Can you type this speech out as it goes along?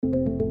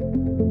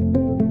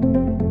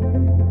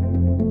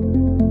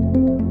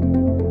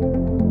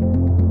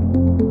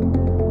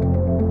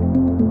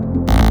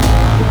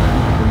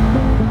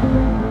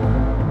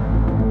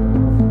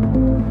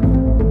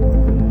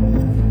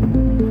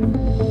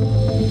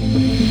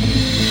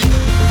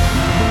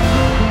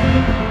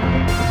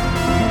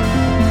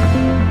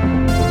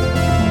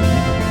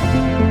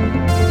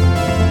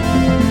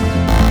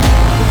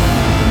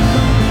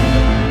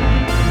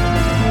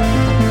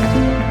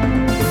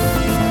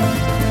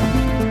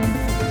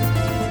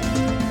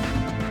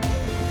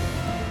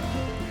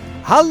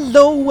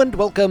Hello and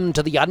welcome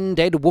to the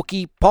Undead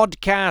Wookie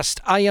podcast.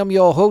 I am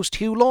your host,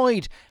 Hugh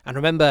Lloyd. And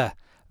remember,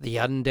 the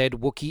Undead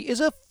Wookie is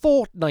a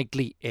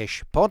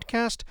fortnightly-ish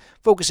podcast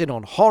focusing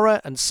on horror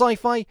and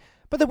sci-fi,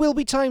 but there will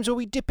be times where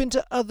we dip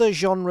into other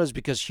genres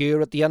because here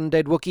at the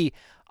Undead Wookie,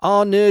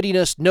 our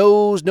nerdiness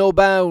knows no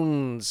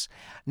bounds.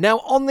 Now,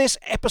 on this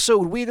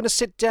episode, we're going to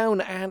sit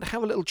down and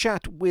have a little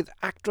chat with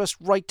actress,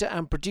 writer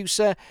and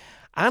producer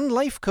and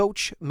life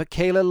coach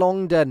Michaela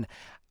Longden.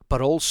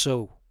 But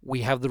also,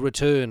 we have the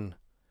return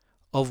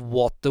of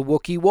What the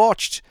Wookie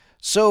Watched.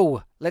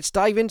 So, let's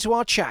dive into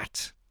our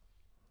chat.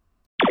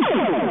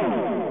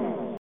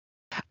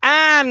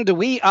 And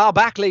we are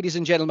back, ladies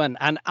and gentlemen,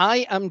 and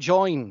I am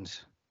joined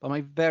by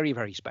my very,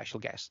 very special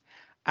guest,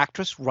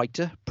 actress,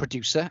 writer,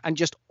 producer, and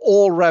just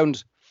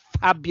all-round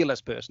fabulous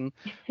person.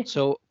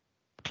 So,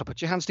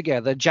 put your hands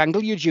together,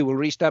 jangle your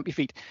jewellery, stamp your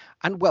feet,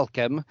 and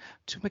welcome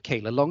to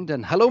Michaela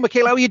Longden. Hello,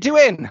 Michaela, how are you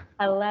doing?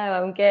 Hello,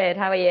 I'm good.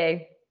 How are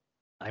you?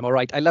 I'm all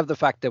right. I love the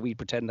fact that we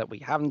pretend that we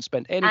haven't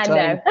spent any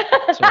time.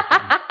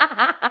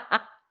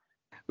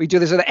 We do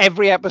this in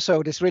every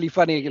episode. It's really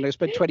funny,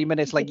 spend 20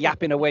 minutes like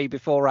yapping away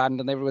beforehand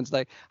and everyone's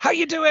like, how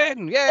you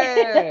doing?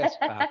 Yes.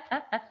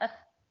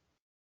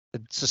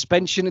 The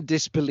suspension of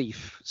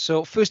disbelief.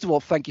 So first of all,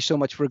 thank you so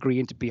much for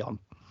agreeing to be on.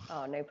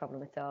 Oh, no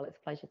problem at all. It's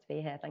a pleasure to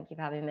be here. Thank you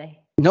for having me.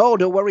 No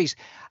worries.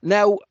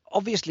 Now,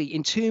 obviously,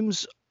 in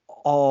terms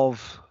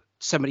of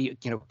somebody,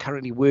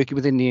 currently working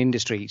within the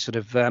industry, sort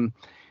of,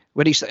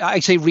 when I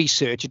say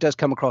research, it does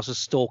come across as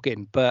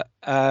stalking, but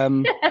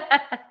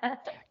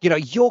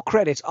your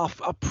credits are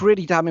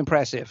pretty damn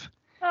impressive.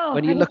 Oh,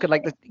 when you look at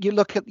you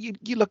look at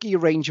your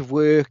range of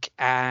work,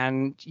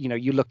 and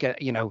you look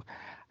at you look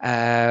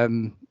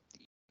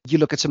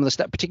at some of the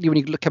stuff, particularly when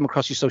you come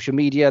across your social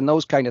media and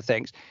those kind of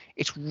things.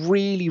 It's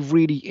really,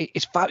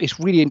 it's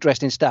really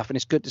interesting stuff, and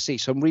it's good to see.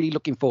 So I'm really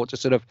looking forward to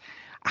sort of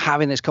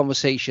having this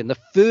conversation. The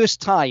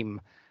first time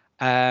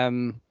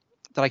that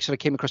I sort of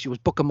came across you was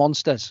Book of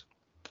Monsters.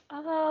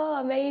 Oh,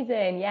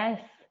 amazing.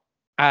 Yes.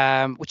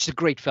 Which is a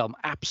great film.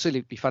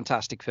 Absolutely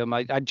fantastic film.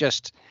 I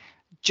just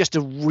a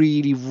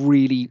really,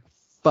 really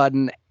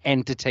fun,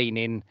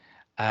 entertaining,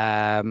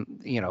 it's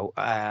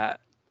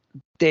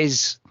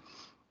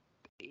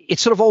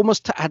sort of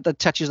almost had the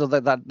touches of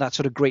that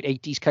sort of great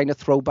 80s kind of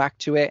throwback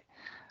to it.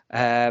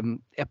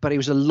 But it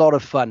was a lot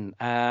of fun.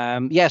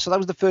 So that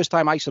was the first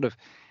time I sort of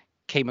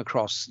came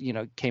across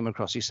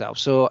yourself.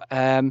 So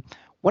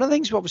one of the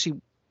things we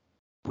obviously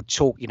would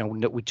talk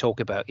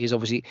about is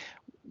obviously,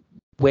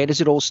 where does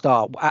it all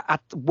start?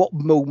 At what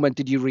moment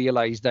did you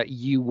realize that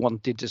you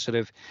wanted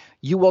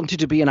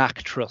to be an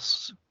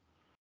actress?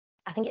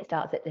 I think it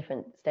starts at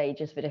different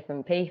stages for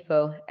different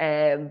people.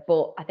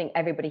 But I think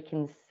everybody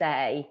can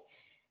say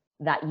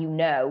that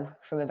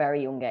from a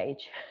very young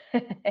age.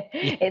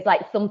 It's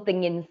like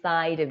something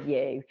inside of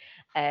you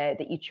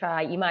that you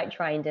might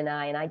try and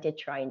deny, and I did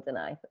try and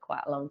deny for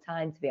quite a long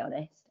time, to be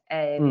honest.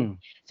 So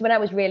when I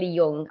was really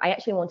young, I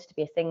actually wanted to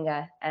be a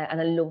singer,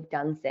 and I loved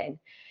dancing.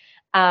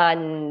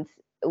 And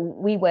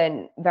we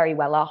weren't very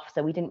well off,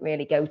 so we didn't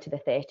really go to the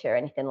theatre or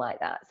anything like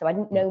that. So I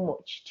didn't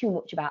know too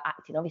much about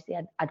acting. Obviously,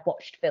 I'd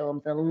watched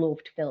films and I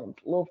loved films.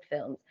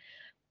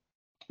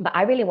 But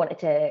I really wanted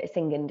to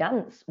sing and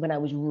dance when I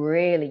was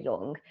really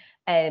young.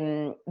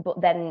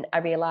 But then I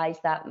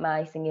realised that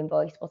my singing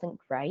voice wasn't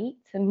great,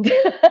 and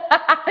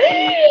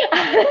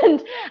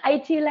and I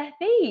had 2 left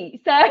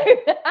feet. So,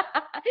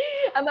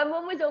 and my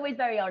mum was always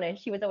very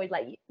honest. She was always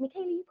like,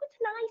 Michaela, you've got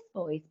a nice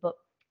voice, but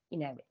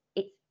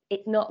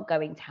it's not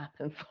going to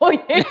happen for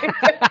you.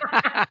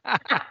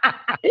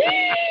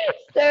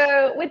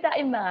 So with that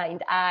in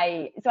mind,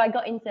 I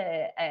got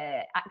into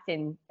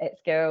acting at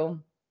school.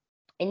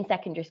 In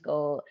secondary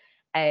school,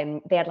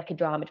 they had like a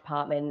drama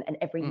department, and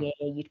every year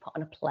you'd put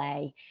on a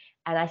play,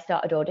 and I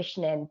started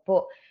auditioning.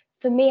 But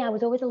for me, I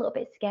was always a little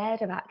bit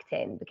scared of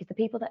acting, because the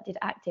people that did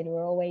acting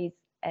were always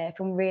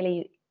from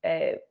really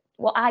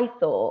what I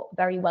thought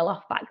very well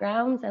off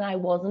backgrounds, and I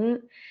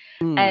wasn't.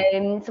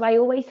 So I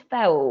always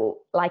felt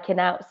like an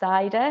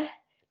outsider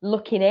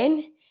looking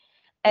in,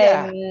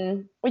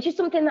 which is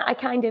something that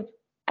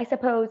I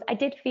suppose I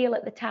did feel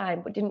at the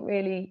time, but didn't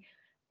really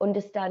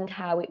understand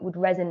how it would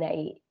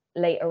resonate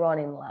later on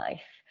in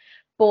life.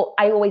 But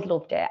I always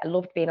loved it. I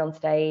loved being on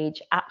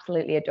stage,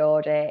 absolutely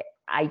adored it.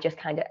 I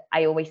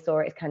always saw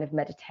it as kind of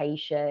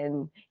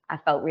meditation. I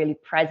felt really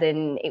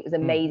present. It was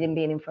amazing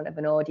being in front of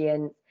an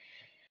audience.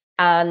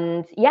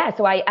 And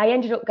so I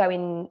ended up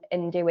going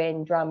and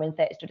doing drama and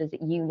theatre studies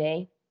at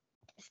uni,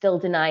 still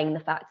denying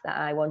the fact that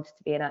I wanted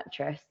to be an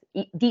actress,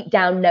 deep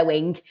down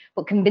knowing,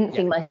 but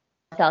convincing myself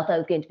I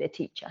was going to be a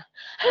teacher.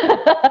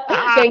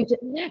 going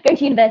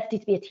to university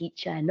to be a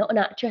teacher, not an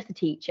actress, a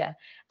teacher.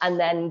 And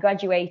then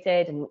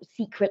graduated and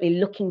secretly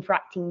looking for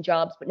acting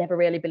jobs, but never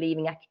really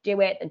believing I could do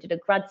it, and did a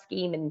grad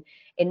scheme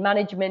in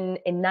management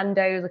in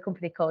Nando's, a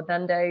company called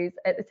Nando's.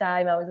 At the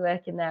time I was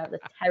working there, it was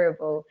a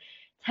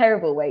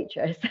terrible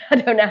waitress. I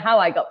don't know how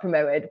I got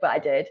promoted, but I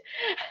did.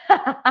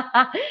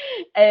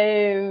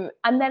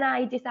 And then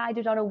I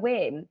decided on a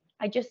whim.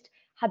 I just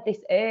had this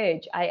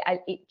urge.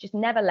 It just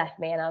never left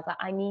me, and I was like,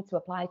 I need to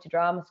apply to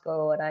drama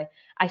school. And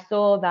I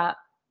saw that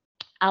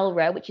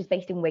Alra, which is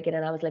based in Wigan,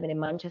 and I was living in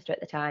Manchester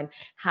at the time,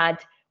 had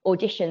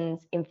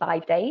auditions in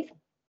 5 days.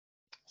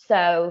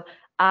 So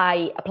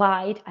I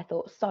applied. I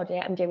thought, sod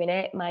it, I'm doing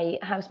it. My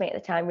housemate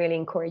at the time really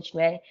encouraged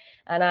me.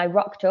 And I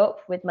rocked up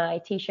with my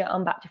t-shirt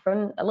on back to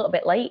front, a little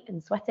bit late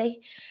and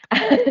sweaty.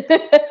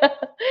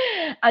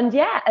 And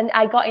yeah, and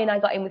I got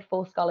in with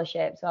full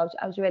scholarship. So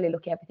I was really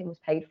lucky. Everything was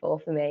paid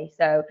for me.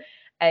 So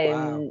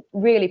Wow.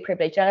 really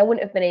privileged. And I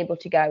wouldn't have been able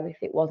to go if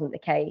it wasn't the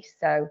case.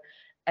 So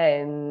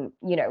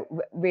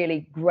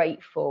really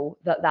grateful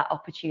that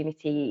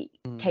opportunity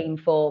came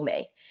for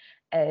me.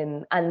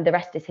 And the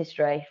rest is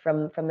history.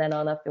 From then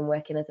on, I've been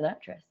working as an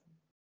actress.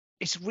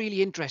 It's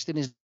really interesting,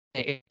 isn't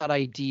it? That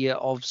idea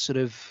of sort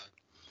of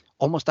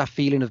almost that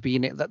feeling of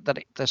being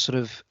that sort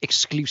of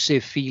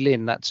exclusive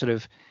feeling that sort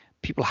of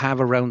people have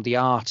around the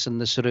arts,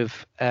 and the sort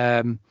of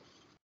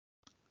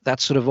that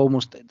sort of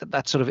almost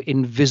that sort of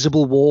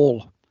invisible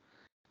wall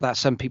that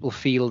some people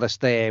feel that's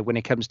there when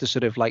it comes to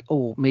sort of like,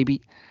 oh,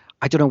 maybe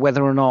I don't know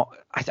whether or not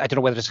I don't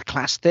know whether it's a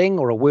class thing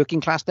or a working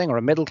class thing or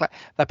a middle class,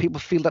 that people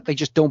feel that they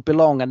just don't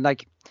belong. And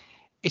like,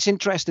 it's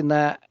interesting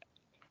that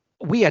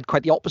we had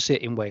quite the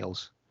opposite in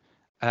Wales.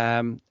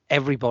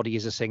 Everybody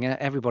is a singer,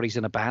 everybody's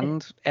in a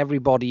band,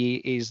 everybody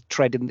is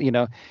treading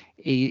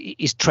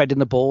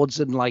the boards,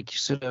 and like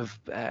sort of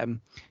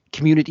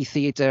community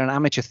theatre and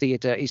amateur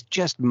theatre is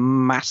just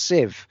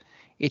massive.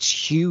 It's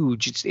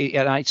huge.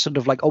 And it's sort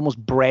of like almost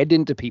bred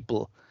into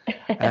people.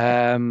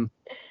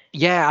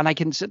 Yeah, and I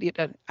can see it,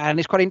 and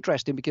it's quite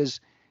interesting because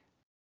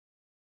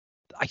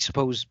I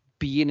suppose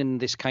being in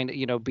this kind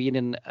of, being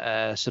in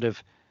sort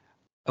of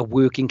a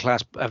working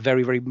class, a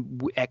very, very,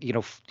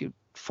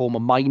 former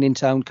mining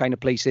town kind of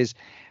places,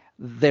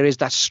 there is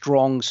that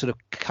strong sort of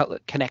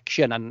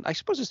connection. And I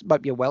suppose this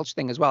might be a Welsh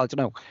thing as well. I don't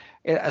know,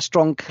 a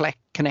strong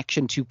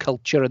connection to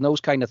culture and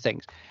those kind of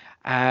things.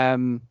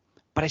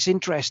 But it's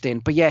interesting.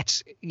 But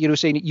yet,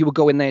 saying you were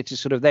going there to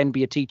sort of then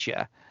be a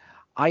teacher.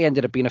 I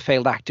ended up being a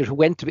failed actor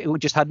who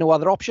just had no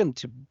other option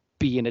to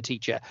being a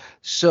teacher.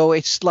 So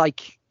it's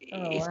like,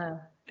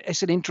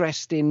 it's an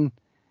interesting,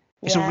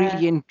 it's a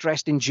really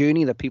interesting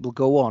journey that people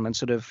go on,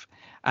 and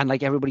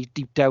like everybody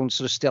deep down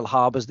sort of still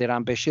harbors their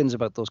ambitions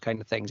about those kind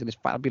of things. And it's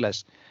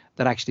fabulous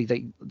that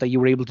actually that you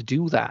were able to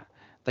do that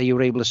you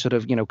were able to sort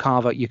of,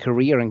 carve out your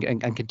career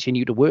and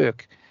continue to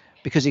work,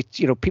 because it's,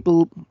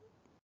 people,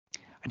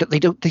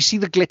 they see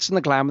the glitz and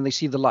the glam and they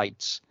see the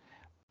lights,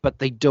 but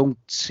they don't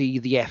see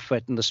the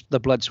effort and the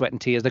blood, sweat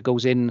and tears that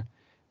goes in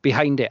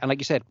behind it. And like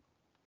you said,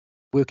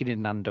 working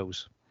in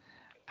Nando's,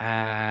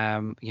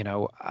 and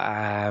the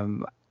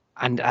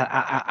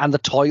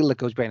toil that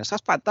goes behind us.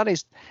 That's bad. That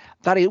is.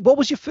 What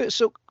was your first?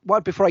 So,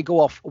 before I go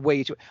off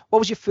what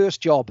was your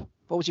first job?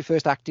 What was your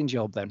first acting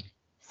job then?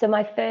 So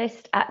my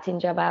first acting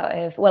job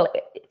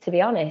to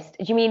be honest,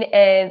 do you mean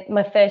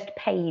my first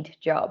paid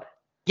job?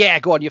 Yeah,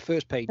 go on. Your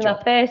first paid job.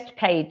 My first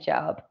paid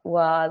job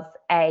was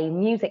a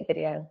music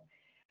video.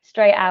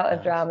 Straight out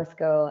of drama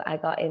school, I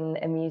got in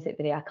a music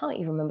video. I can't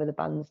even remember the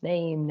band's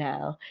name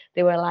now.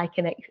 They were like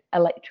an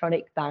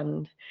electronic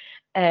band.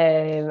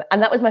 And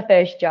that was my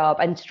first job.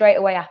 And straight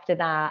away after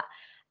that,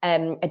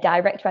 a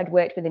director I'd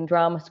worked with in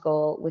drama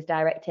school was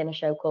directing a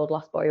show called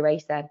Lost Boy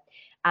Racer.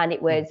 And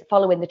it was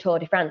following the Tour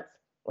de France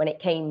when it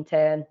came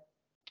to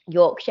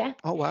Yorkshire.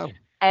 Oh, wow.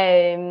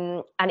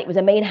 And it was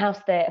a main house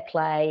theatre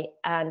play,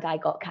 and I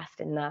got cast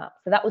in that.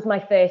 So that was my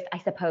first, I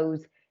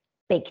suppose,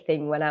 big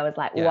thing when I was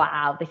like,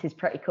 wow, this is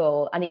pretty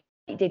cool. And it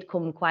did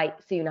come quite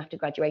soon after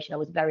graduation. I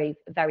was very,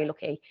 very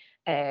lucky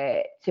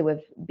to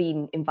have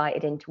been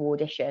invited in to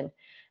audition.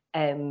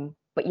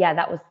 But yeah,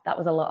 that was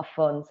a lot of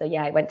fun. So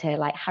yeah, I went to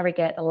like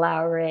Harrogate, the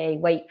Lowry,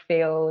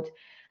 Wakefield,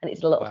 and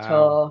it's a little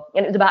tour.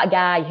 And it was about a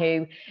guy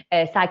who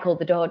cycled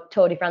the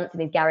Tour de France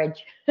in his garage.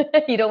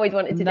 He'd always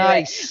wanted to do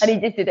it, and he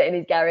just did it in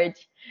his garage.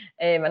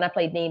 And I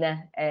played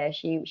Nina.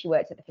 She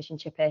worked at the Fish and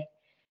Chippy.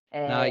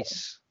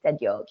 Said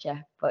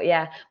Yorkshire. But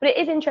it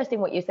is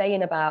interesting what you're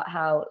saying about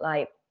how,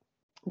 like,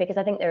 because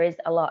I think there is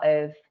a lot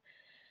of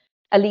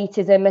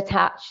elitism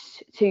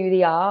attached to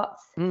the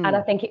arts. And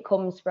I think it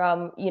comes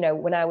from,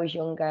 when I was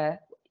younger,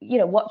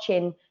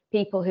 watching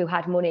people who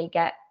had money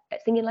get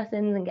singing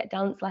lessons and get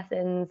dance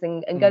lessons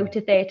and go to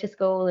theatre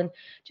school, and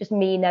just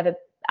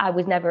I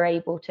was never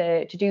able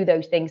to do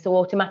those things. So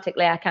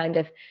automatically I kind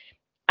of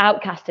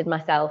outcasted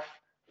myself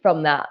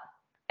from that.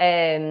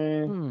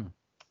 And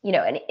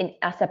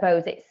I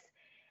suppose it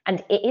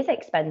is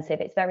expensive.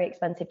 It's very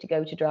expensive to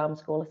go to drama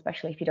school,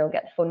 especially if you don't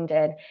get the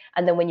funding.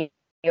 And then when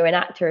you're an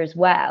actor as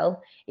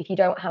well, if you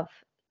don't have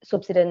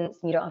subsistence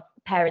and you don't have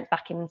parents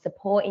backing and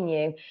supporting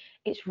you,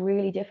 it's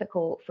really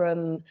difficult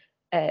for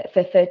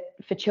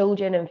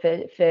children and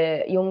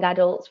for young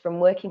adults from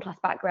working class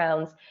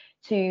backgrounds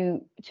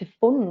to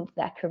fund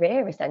their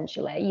career,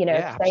 essentially.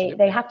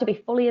 They have to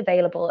be fully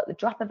available at the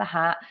drop of a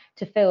hat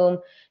to film.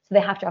 So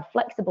they have to have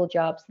flexible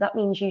jobs. So that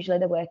means usually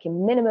they're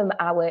working minimum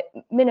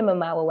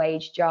hour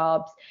wage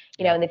jobs,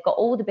 and they've got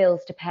all the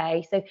bills to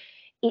pay. So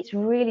it's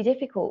really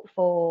difficult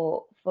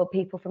for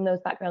people from those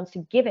backgrounds to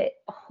give it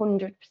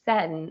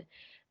 100%,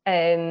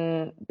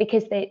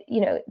 because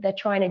they're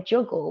trying to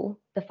juggle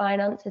the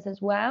finances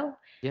as well.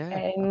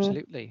 Yeah,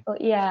 absolutely.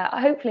 But yeah,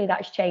 hopefully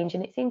that's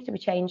changing. It seems to be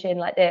changing.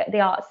 Like the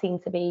arts seem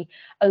to be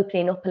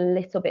opening up a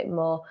little bit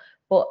more,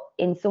 but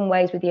in some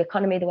ways, with the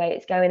economy the way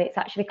it's going, it's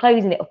actually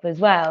closing it up as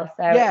well.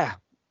 So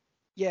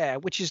yeah,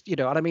 which is,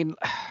 and I mean,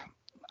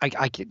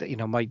 I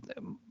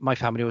my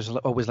family was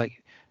always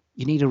like,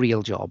 you need a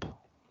real job.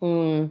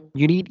 You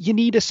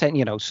need a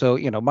sense, So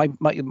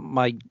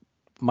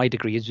my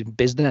degree is in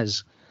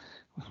business.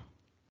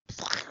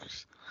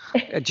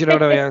 Do you know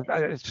what I mean?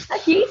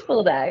 That's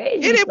useful though.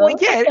 It is useful.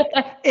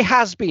 It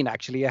has been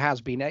actually. It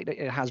has been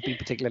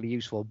particularly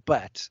useful,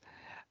 but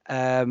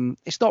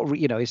it's not.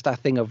 It's that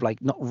thing of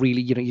like not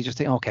really. You just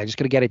think, okay, I'm just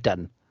gonna get it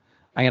done.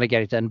 I'm gonna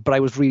get it done. But I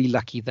was really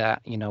lucky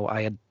that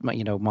I had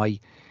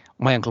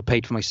my uncle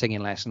paid for my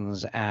singing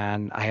lessons,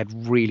 and I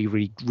had really,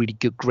 really, really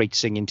good, great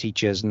singing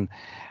teachers, and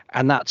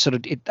that sort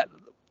of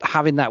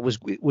having that was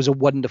a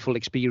wonderful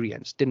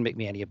experience. Didn't make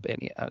me any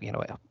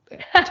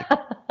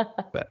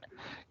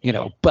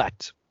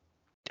but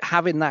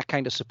having that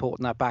kind of support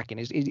and that backing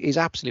is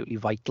absolutely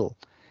vital.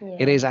 Yeah.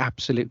 It is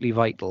absolutely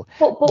vital.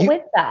 But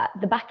with that,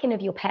 the backing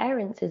of your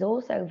parents is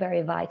also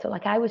very vital.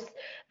 Like I was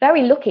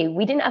very lucky.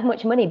 We didn't have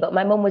much money, but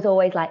my mum was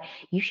always like,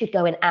 you should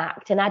go and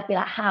act. And I'd be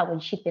like, how?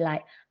 And she'd be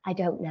like, I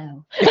don't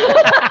know.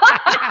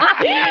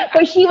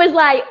 But she was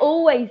like,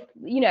 always,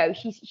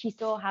 she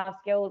saw how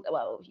skilled,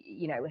 well,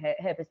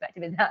 her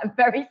perspective is that I'm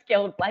very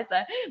skilled, bless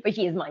her, but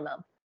she is my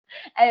mum.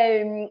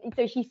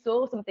 So she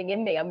saw something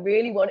in me and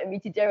really wanted me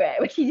to do it,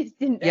 but she just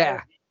didn't know.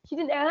 Yeah. She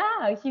didn't know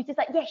how. She was just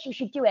like, yes, you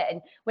should do it.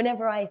 And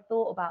whenever I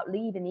thought about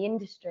leaving the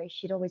industry,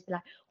 she'd always be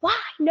like, why?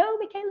 No,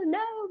 Michaela, no,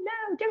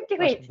 don't do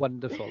it. That's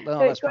wonderful. No, so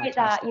that's it's great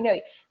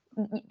fantastic.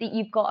 that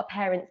you've got a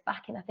parent's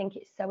backing. I think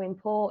it's so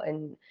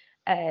important.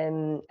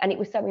 And it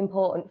was so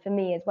important for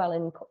me as well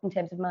in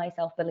terms of my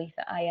self-belief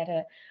that I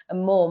had a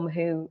mum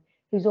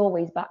who's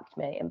always backed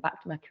me and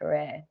backed my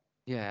career.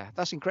 Yeah,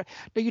 that's incredible.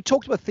 Now, you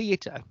talked about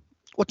theatre.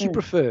 What do you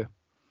prefer?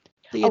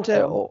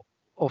 Theatre or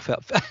film?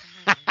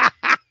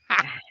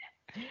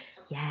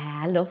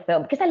 Yeah, I love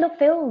film because I love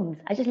films.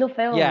 I just love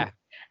films. Yeah.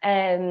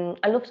 I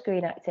love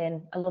screen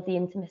acting. I love the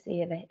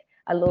intimacy of it.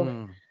 I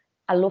love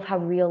how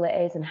real it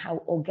is and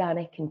how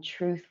organic and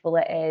truthful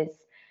it is.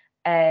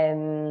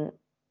 Yeah,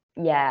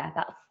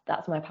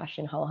 that's my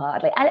passion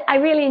wholeheartedly. I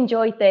really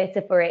enjoy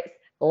theatre for its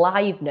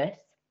liveness.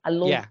 I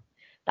love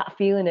that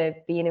feeling of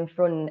being in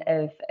front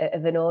of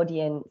an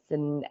audience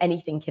and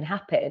anything can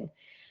happen.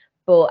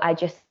 But I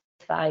just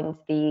find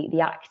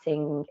the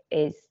acting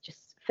is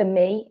just, for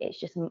me,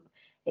 it's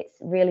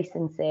really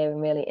sincere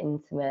and really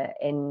intimate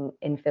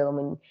in film.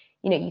 And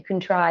you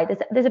can try,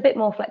 there's a bit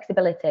more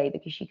flexibility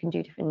because you can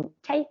do different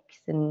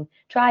takes and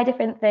try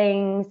different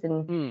things.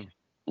 And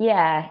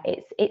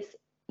it's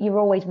you're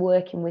always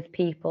working with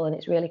people and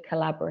it's really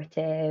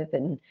collaborative,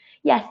 and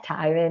yes,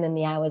 tiring and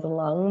the hours are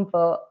long,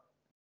 but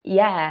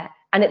yeah,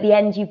 and at the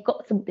end you've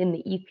got something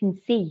that you can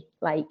see,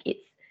 like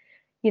it's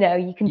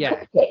you can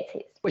touch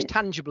it. It's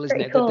tangible,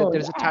 isn't it? Cool.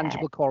 There's a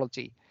tangible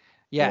quality.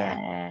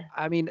 Yeah.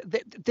 I mean,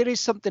 there is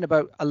something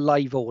about a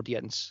live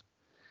audience,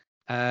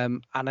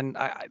 and then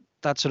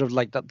that's sort of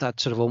like that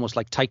sort of almost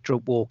like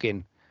tightrope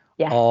walking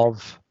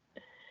of,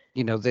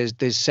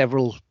 there's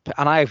several,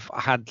 and I've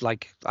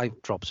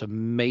dropped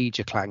some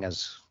major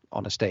clangers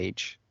on a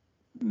stage,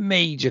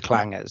 major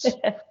clangers,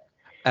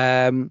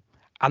 and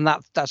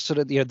that's sort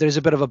of there's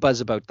a bit of a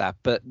buzz about that,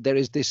 but there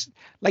is this,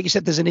 like you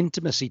said, there's an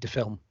intimacy to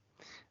film.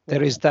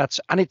 There is that,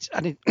 and it.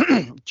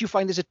 Do you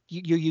find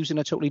you're using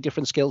a totally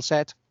different skill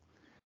set?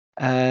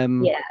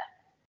 It's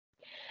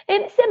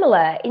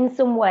similar in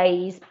some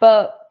ways,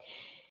 but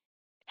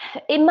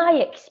in my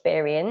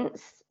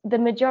experience, the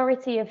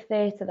majority of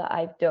theatre that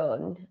I've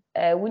done,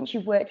 once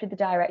you've worked with the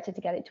director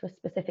to get it to a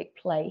specific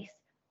place,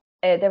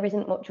 there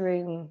isn't much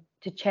room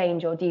to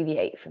change or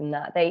deviate from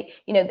that. They,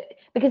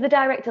 because the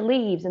director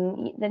leaves,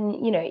 and then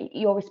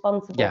you're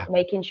responsible for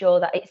making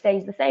sure that it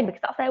stays the same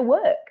because that's their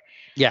work.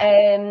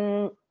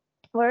 Yeah.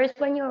 Whereas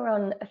when you're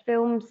on a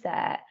film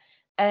set,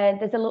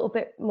 there's a little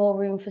bit more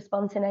room for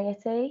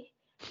spontaneity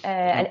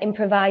and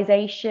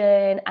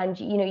improvisation, and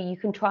you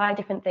can try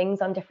different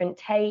things on different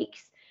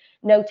takes.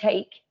 No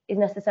take is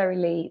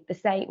necessarily the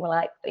same.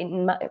 Well,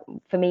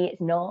 for me, it's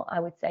not. I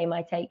would say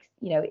my takes,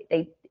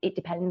 it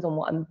depends on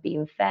what I'm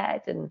being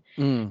fed and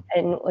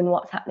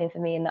what's happening for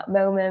me in that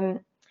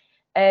moment.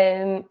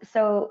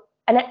 So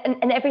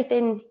and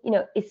everything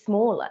is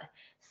smaller.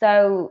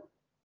 So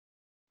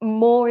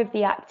more of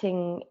the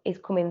acting is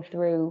coming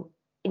through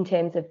in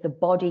terms of the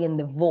body and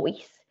the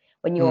voice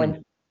when you're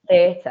in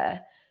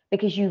theatre,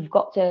 because you've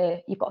got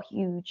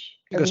huge.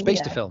 You've got space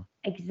to film.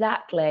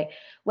 Exactly.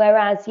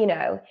 Whereas,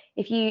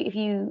 if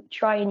you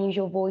try and use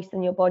your voice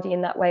and your body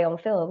in that way on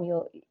film,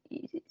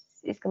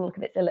 it's going to look a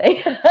bit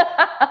silly.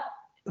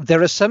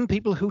 There are some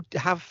people who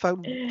have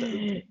found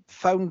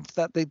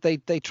that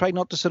they try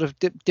not to sort of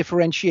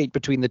differentiate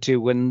between the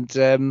two, and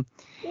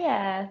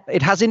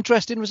it has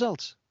interesting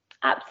results.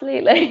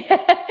 Absolutely.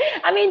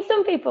 I mean,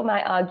 some people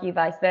might argue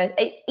vice versa.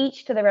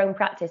 Each to their own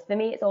practice. For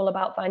me, it's all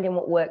about finding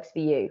what works for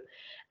you.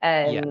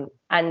 Yeah.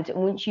 And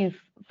once you've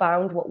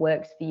found what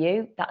works for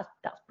you,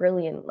 that's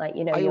brilliant. Like,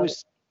 you know, I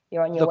always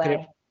you're on your look at it.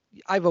 way.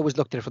 I've always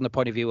looked at it from the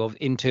point of view of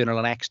internal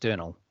and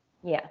external.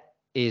 Yeah.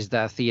 Is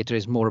that theatre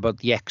is more about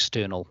the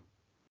external,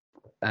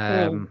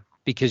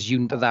 because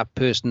that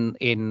person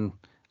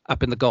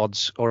up in the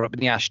gods or up in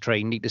the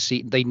ashtray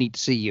they need to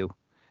see you.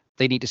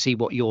 They need to see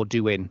what you're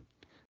doing.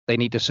 They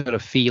need to sort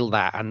of feel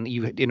that, and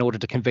in order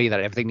to convey that,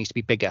 everything needs to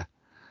be bigger.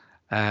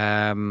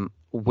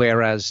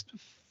 Whereas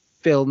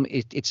film,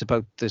 it's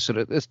about the sort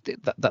of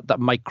that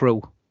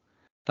micro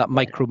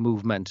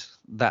movement,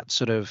 that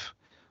sort of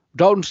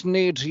don't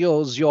need to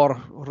use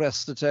your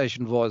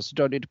recitation voice.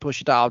 Don't need to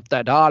push it out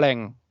there,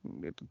 darling.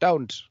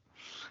 Don't.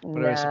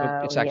 But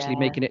it's actually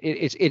making it.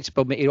 It's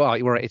about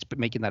it's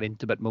making that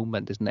intimate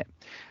moment, isn't it?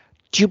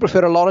 Do you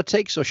prefer a lot of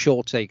takes or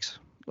short takes,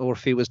 or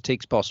fewest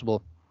takes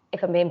possible?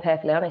 If I'm being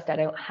perfectly honest, I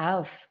don't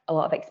have a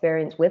lot of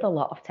experience with a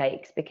lot of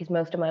takes because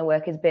most of my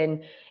work has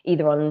been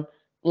either on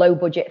low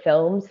budget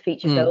films,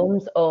 feature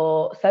films,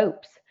 or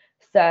soaps.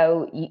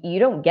 So you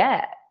don't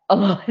get a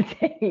lot of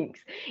takes.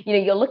 You know,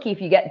 you're lucky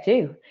if you get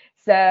 2.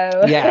 So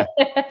yeah,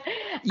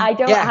 I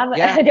don't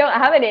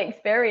have any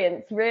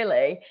experience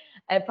really,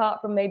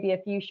 apart from maybe a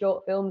few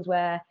short films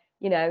where,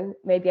 you know,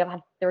 maybe I've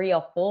had 3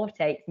 or 4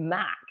 takes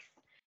max,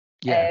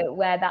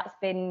 where that's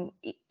been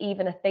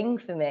even a thing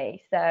for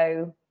me.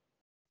 So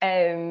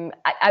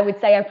I would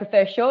say I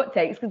prefer short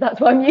takes because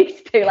that's what I'm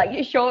used to, like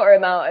a shorter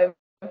amount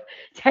of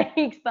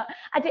takes. But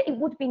it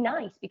would be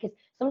nice because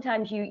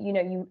sometimes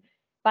you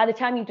by the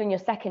time you've done your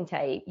second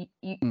take,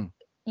 you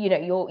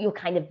know you're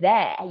kind of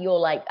there. You're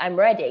like, I'm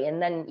ready,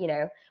 and then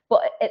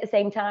but at the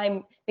same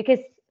time, because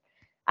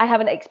I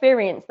haven't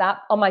experienced that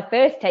on my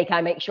first take,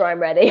 I make sure I'm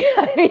ready.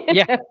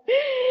 Yeah.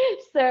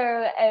 So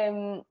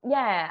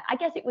I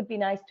guess it would be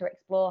nice to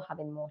explore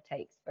having more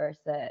takes for a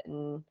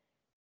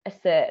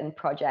certain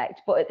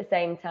project, but at the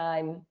same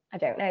time, I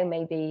don't know,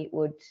 maybe it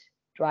would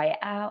dry it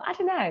out. I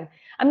don't know.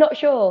 I'm not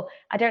sure.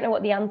 I don't know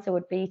what the answer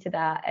would be to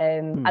that.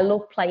 I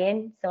love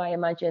playing, so I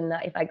imagine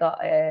that if I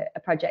got a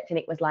project and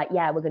it was like,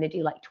 yeah, we're going to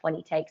do like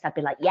 20 takes, I'd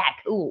be like, yeah,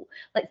 cool.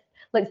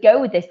 Let's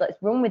go with this. Let's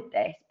run with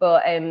this.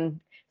 But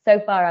so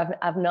far,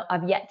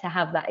 I've yet to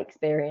have that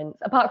experience.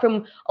 Apart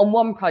from on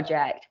one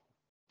project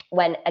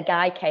when a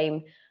guy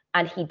came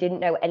and he didn't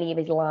know any of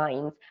his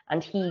lines,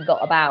 and he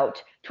got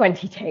about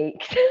 20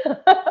 takes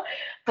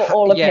for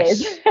all of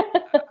his.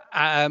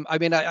 I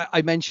mean,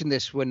 I mentioned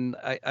this when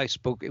I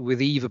spoke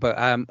with Eve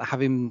about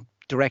having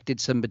directed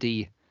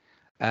somebody,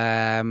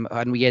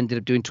 and we ended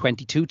up doing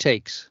 22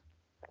 takes.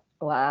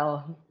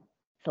 Wow.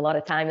 It's a lot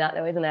of time, that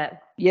though, isn't it?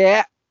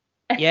 Yeah.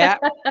 Yeah.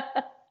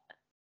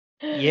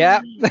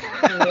 Yeah.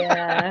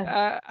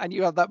 Yeah. And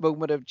you have that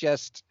moment of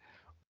just,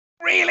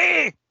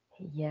 really?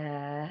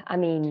 Yeah. I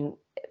mean,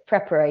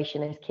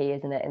 preparation is key,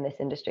 isn't it, in this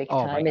industry?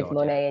 Because time is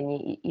money,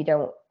 and you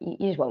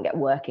just won't get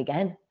work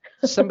again.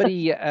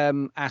 Somebody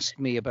asked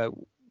me about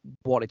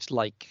what it's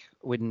like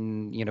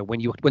when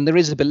there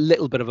is a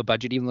little bit of a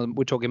budget, even though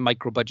we're talking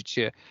micro budgets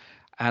here,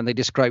 and they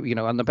describe,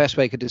 and the best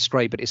way I could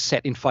describe it is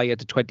setting fire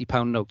to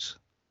 £20 notes.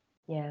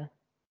 Yeah.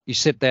 You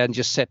sit there and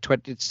just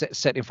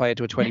setting fire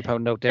to a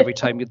 £20 note every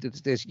time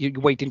you're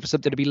waiting for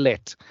something to be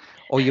lit,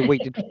 or you're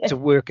waiting to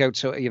work out.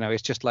 So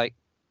it's just like,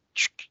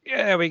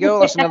 there we go.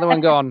 That's another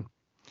one gone.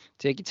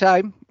 Take your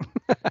time.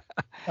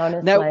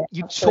 Honestly, now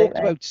you talked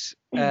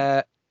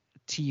about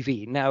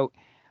TV. Now,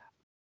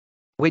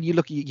 when you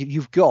look,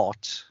 you've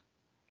got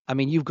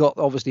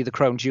obviously the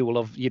crown jewel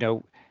of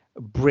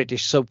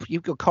British soap.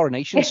 You've got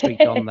Coronation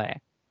Street on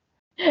there.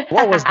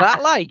 What was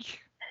that like?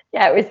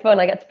 Yeah, it was fun.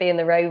 I got to be in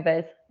the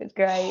Rovers. It was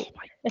great. Oh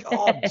my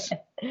God.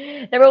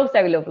 They're all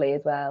so lovely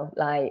as well.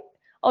 Like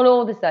on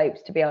all the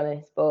soaps, to be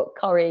honest. But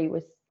Corrie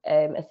was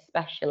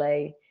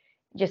especially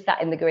just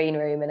sat in the green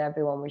room, and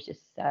everyone was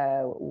just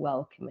so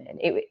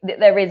welcoming.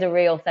 There is a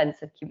real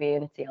sense of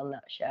community on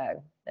that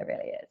show. There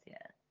really is. Yeah.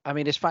 I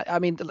mean, it's fine. I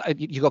mean,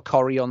 you got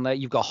Corrie on there.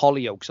 You've got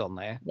Hollyoaks on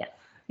there. Yes.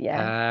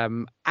 Yeah.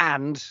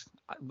 And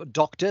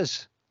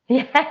Doctors.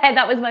 Yeah,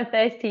 that was my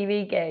first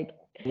TV gig.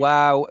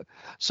 Wow.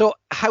 So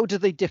how do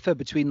they differ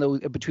between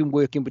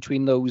working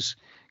between those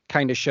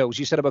kind of shows?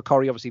 You said about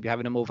Corrie obviously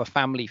having a more of a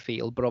family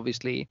feel, but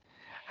obviously,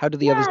 how do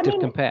the others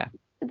compare?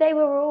 They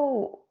were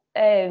all,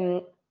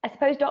 I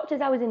suppose,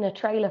 Doctors, I was in a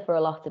trailer for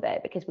a lot of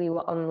it because we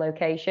were on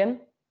location.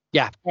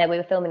 Yeah. We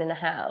were filming in a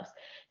house.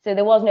 So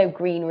there was no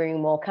green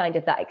room or kind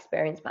of that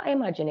experience, but I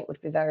imagine it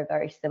would be very,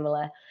 very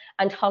similar.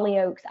 And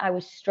Hollyoaks, I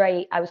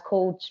was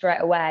called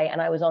straight away, and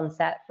I was on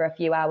set for a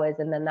few hours,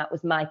 and then that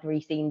was my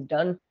 3 scenes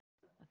done.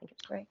 I think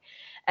it's great.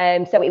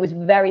 So it was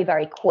very,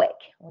 very quick.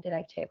 Or did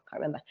I too? I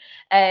can't remember.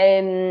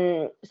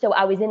 So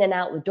I was in and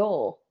out the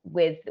door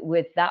with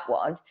that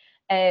one.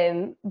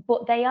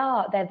 But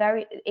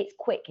it's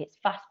quick, it's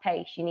fast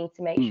paced. You need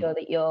to make sure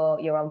that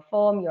you're on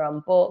form, you're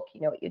on book,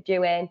 you know what you're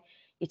doing.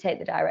 you take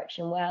the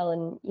direction well,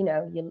 and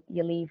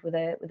you leave with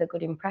a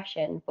good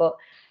impression. But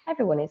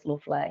everyone is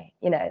lovely.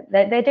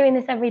 They're doing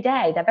this every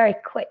day. They're very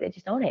quick. They're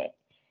just on it.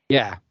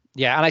 Yeah,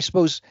 and I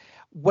suppose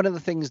one of the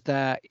things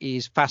that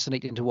is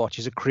fascinating to watch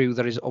is a crew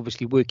that is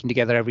obviously working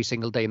together every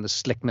single day, and the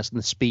slickness and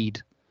the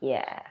speed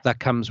that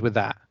comes with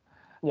that.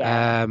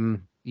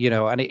 And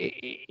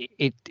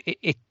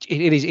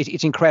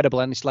it's incredible,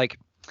 and it's like,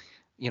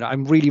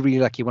 I'm really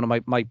lucky. One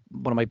of my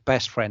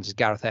best friends is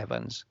Gareth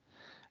Evans,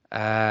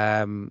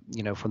 from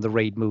the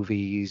Raid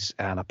movies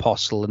and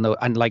Apostle,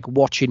 and like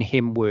watching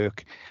him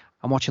work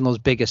and watching those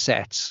bigger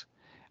sets,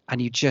 and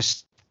you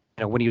just,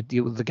 when you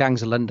deal with the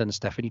Gangs of London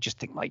stuff, and you just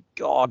think, my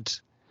God,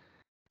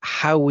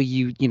 how are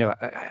you?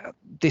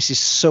 This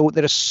is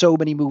there are so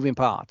many moving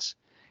parts.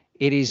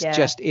 It is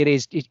it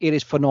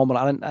is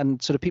phenomenal.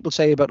 And sort of people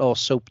say about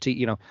soaps,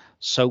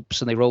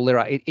 and they roll their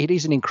eyes. It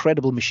is an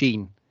incredible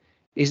machine.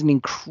 It is an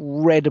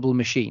incredible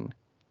machine.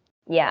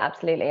 Yeah,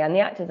 absolutely. And the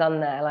actors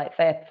on there, like,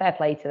 fair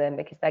play to them,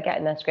 because they're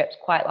getting their scripts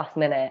quite last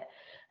minute,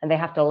 and they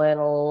have to learn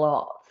a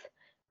lot.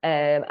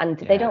 And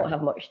they don't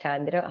have much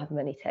time. They don't have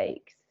many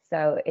takes.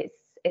 So it's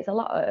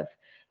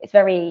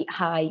very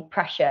high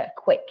pressure,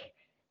 quick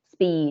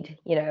speed,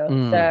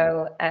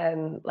 So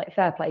like,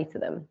 fair play to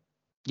them.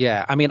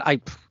 Yeah, I mean,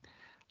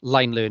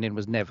 line learning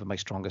was never my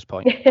strongest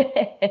point.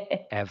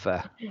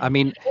 Ever. I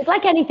mean, it's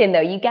like anything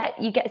though, you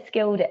get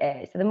skilled at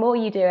it. So the more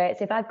you do it,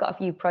 so if I've got a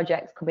few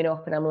projects coming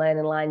up and I'm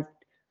learning lines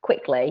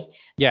quickly,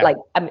 like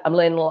I'm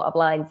learning a lot of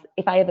lines.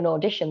 If I have an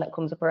audition that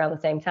comes up around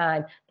the same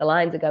time, the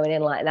lines are going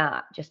in like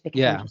that, just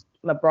because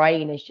my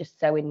brain is just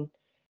so in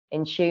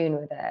tune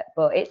with it.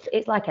 But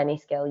it's like any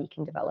skill, you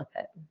can develop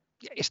it.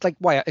 It's like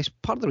it's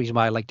part of the reason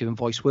why I like doing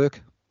voice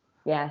work.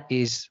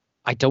 Is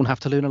I don't have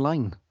to learn a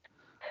line.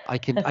 I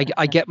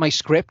get my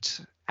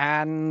script,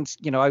 and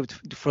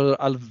for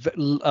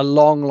a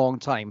long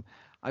time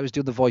I was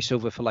doing the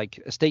voiceover for like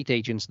estate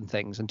agents and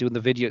things, and doing the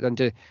video,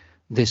 and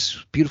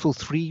this beautiful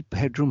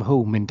 3-bedroom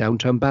home in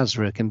downtown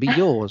Basra can be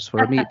yours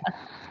for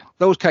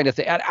those kind of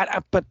things.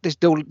 But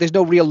there's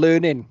no real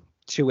learning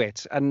to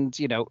it, and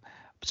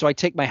so I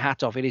take my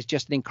hat off. It is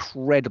just an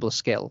incredible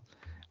skill,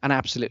 and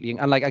absolutely,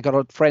 and like I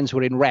got friends who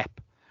are in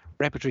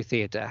repertory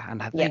theatre,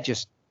 and they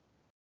just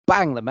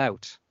bang them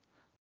out.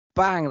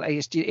 Bang,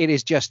 it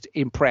is just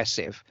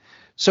impressive.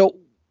 So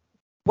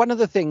one of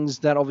the things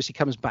that obviously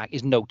comes back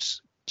is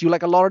notes. Do you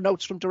like a lot of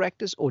notes from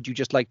directors, or do you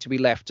just like to be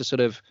left to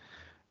sort of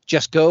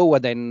just go,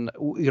 and then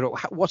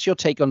what's your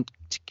take on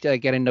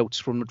getting notes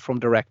from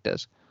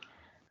directors?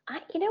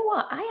 You know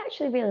what, I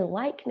actually really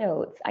like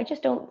notes. I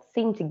just don't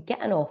seem to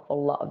get an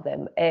awful lot of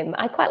them.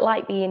 I quite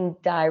like being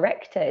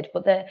directed,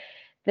 but the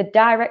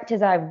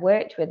directors I've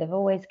worked with have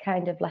always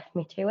kind of left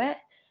me to it.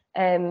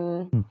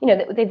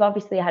 They've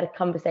obviously had a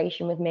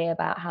conversation with me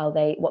about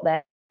what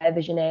their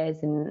vision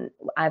is, and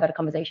I've had a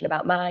conversation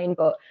about mine.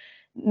 But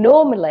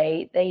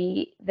normally,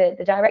 the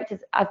directors,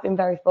 I've been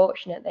very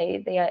fortunate.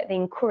 They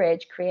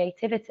encourage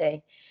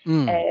creativity,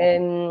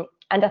 and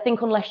I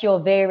think unless you're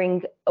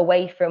veering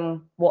away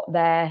from what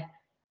their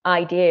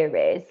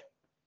idea is,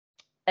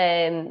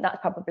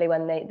 that's probably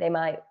when they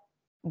might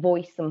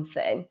voice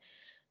something.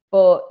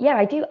 But yeah,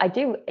 I do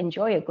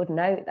enjoy a good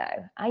note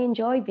though. I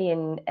enjoy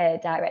being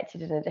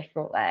directed in a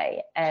different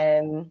way,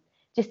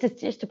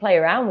 just to play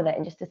around with it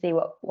and just to see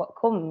what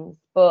comes.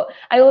 But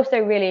I also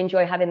really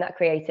enjoy having that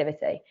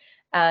creativity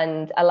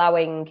and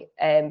allowing,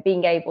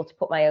 being able to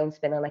put my own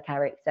spin on a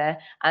character,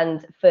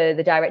 and for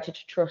the director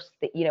to trust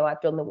that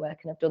I've done the work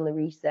and I've done the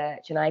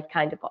research, and I've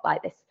kind of got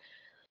like this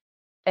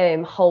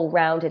whole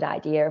rounded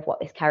idea of what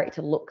this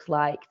character looks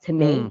like to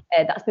me,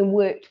 that's been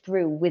worked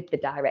through with the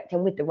director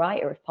and with the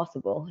writer if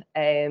possible,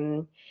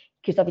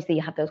 because obviously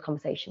you have those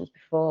conversations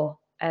before,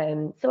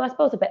 so I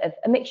suppose a bit of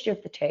a mixture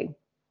of the two.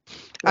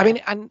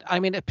 I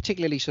mean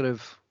particularly sort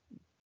of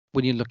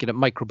when you're looking at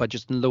micro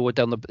budgets and lower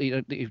down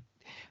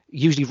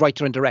usually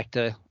writer and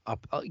director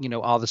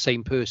are the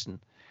same person,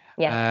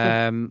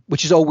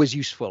 which is always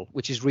useful,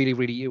 which is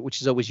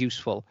always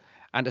useful,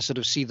 and to sort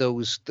of see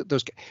those.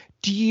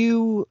 Do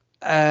you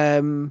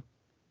how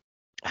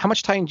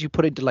much time do you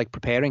put into like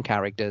preparing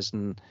characters,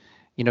 and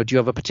do you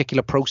have a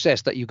particular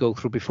process that you go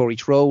through before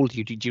each role?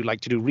 Do you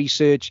like to do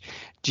research?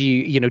 Do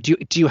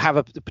you have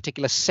a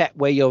particular set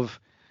way of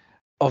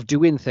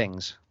doing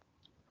things?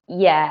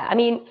 Yeah, I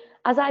mean,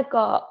 as I've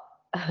got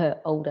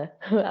older,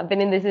 I've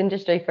been in this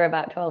industry for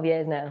about 12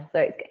 years now,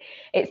 so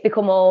it's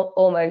become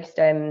almost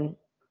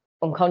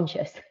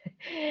unconscious,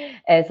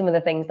 some of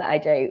the things that I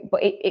do,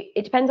 but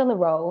it depends on the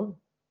role.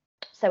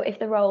 So if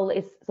the role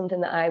is something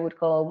that I would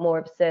call more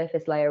of a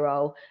surface layer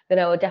role, then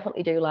I would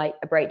definitely do like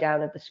a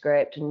breakdown of the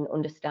script and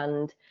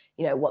understand,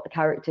 what the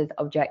character's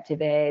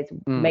objective is,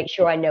 make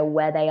sure I know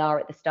where they are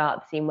at the start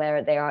of the scene,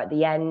 where they are at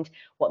the end,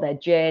 what their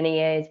journey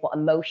is, what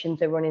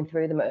emotions are running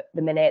through them at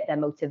the minute, their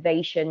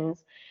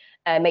motivations,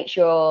 make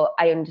sure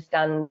I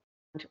understand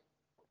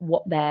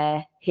what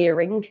they're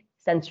hearing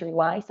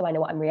sensory-wise, so I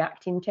know what I'm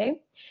reacting to.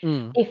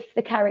 If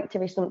the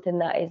character is something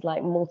that is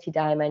like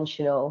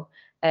multi-dimensional,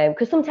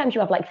 because sometimes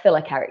you have like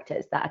filler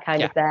characters that are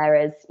kind of Yeah. there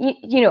as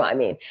you know what I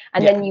mean,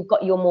 and Yeah. then you've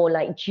got your more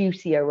like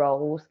juicier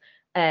roles.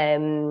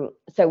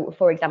 So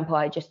for example,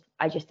 I just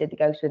did The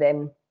Ghost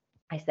Within.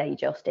 I say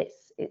just,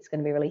 it's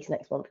going to be released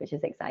next month, which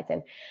is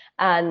exciting.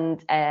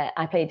 And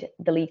I played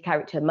the lead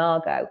character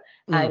Margot,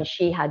 and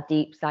she had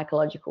deep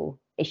psychological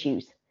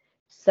issues.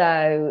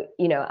 So,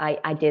 you know,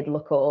 I did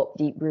look up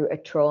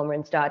deep-rooted trauma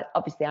and started.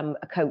 Obviously, I'm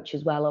a coach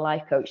as well, a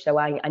life coach, so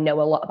I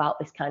know a lot about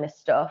this kind of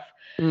stuff.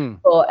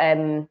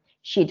 But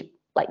she'd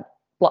like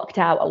blocked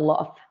out a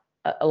lot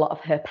of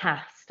her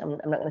past. I'm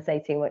not going to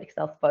say too much because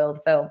I'll spoil the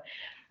film.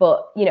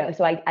 But, you know,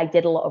 so I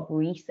did a lot of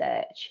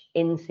research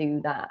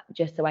into that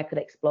just so I could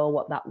explore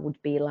what that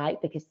would be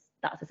like, because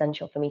that's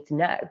essential for me to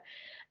know.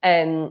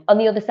 On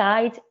the other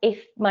side,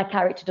 if my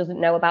character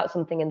doesn't know about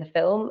something in the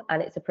film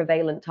and it's a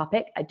prevalent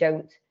topic, I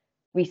don't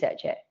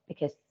research it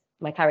because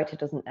my character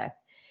doesn't know.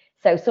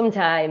 So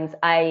sometimes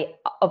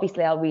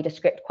I'll read a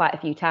script quite a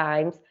few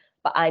times,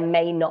 but I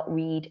may not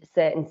read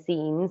certain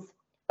scenes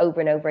over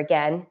and over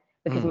again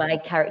because my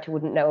character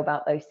wouldn't know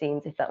about those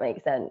scenes, if that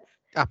makes sense.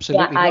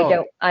 Absolutely.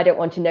 Yeah, I don't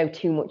want to know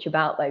too much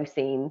about those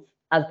scenes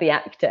as the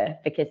actor,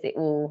 because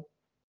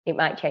it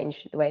might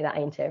change the way that I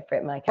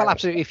interpret my character. Well,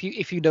 absolutely.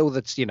 If you know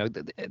that's, you know,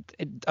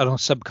 on a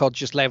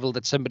subconscious level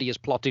that somebody is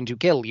plotting to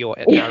kill your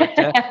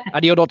character,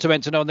 and you're not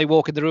meant to know, and they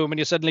walk in the room and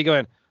you're suddenly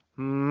going,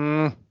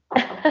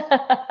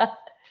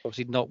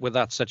 obviously not with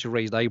that such a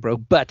raised eyebrow,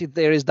 but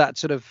there is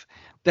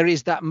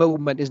that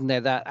moment, isn't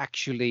there, that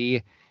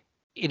actually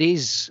it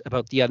is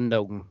about the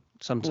unknown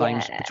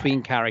sometimes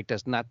between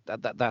characters, and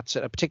that's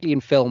particularly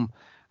in film.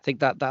 I think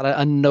that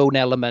unknown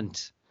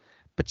element,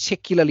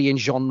 particularly in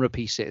genre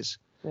pieces.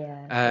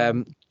 Yeah.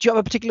 Do you have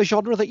a particular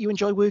genre that you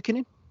enjoy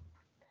working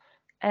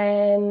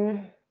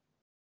in?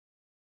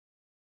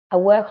 I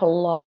work a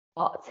lot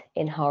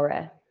in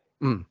horror.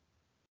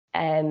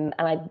 And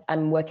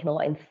I'm working a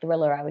lot in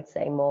thriller, I would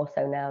say, more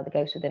so now. The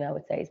Ghost Within, I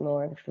would say, is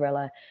more of a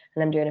thriller.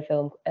 And I'm doing a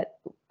film,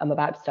 I'm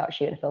about to start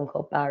shooting a film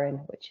called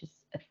Baron, which is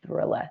a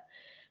thriller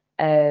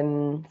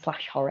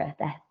slash horror.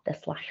 They're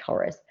slash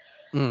horrors.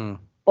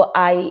 But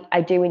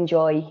I do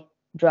enjoy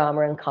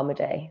drama and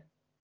comedy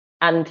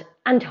and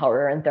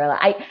horror and thriller.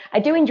 I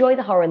do enjoy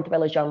the horror and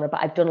thriller genre,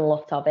 but I've done a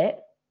lot of it.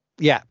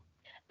 Yeah.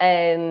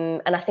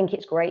 And I think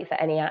it's great for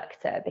any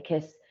actor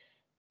because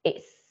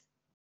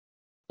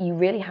you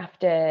really have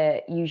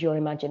to use your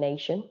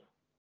imagination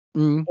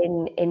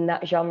in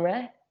that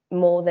genre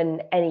more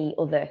than any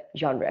other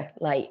genre.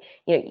 Like,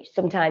 you know,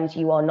 sometimes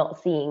you are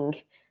not seeing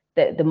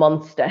the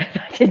monster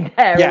that is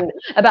there and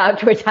about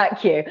to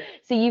attack you.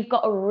 So you've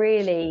got to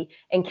really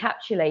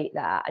encapsulate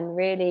that and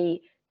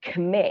really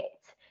commit.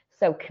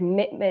 So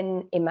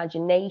commitment,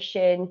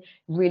 imagination,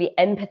 really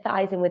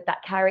empathizing with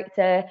that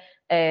character,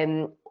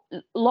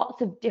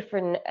 lots of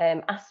different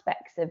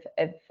aspects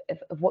of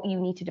what you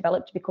need to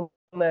develop to become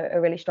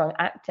a really strong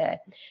actor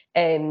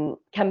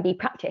can be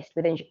practiced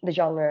within the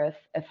genre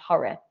of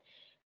horror.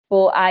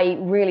 But I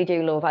really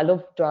do I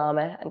love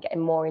drama. I'm getting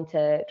more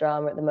into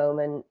drama at the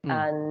moment.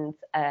 And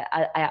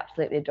I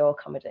absolutely adore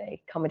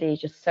comedy. Comedy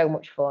is just so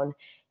much fun.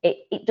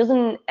 It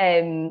doesn't,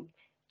 I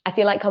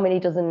feel like comedy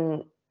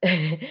doesn't,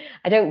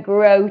 I don't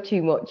grow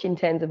too much in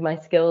terms of my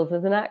skills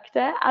as an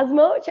actor as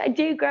much. I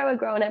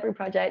grow on every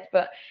project,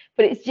 but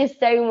it's just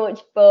so much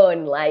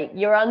fun. Like,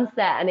 you're on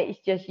set and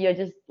you're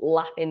just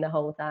laughing the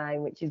whole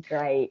time, which is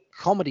great.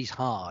 Comedy's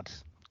hard.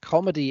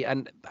 Comedy,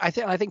 and I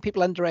think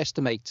people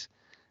underestimate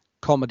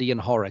comedy and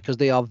horror because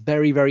they are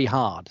very, very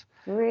hard.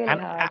 Really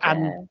hard.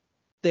 And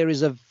there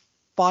is a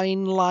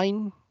fine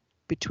line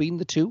between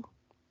the two.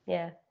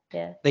 Yeah.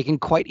 They can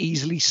quite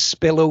easily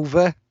spill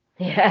over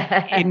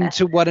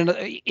into one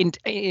another,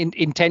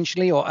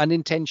 intentionally or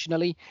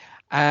unintentionally.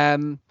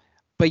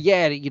 But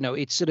yeah, you know,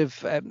 it's sort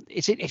of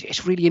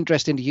it's really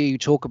interesting to hear you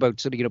talk about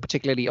sort of, you know,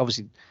 particularly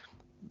obviously,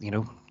 you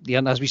know,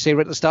 as we say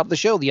right at the start of the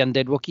show, the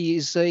Undead Wookie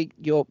is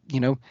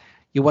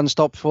your one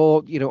stop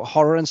for, you know,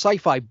 horror and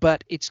sci-fi.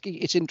 But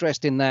it's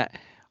interesting that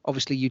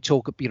obviously you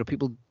talk, you know,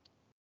 people,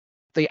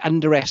 they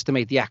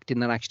underestimate the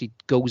acting that actually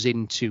goes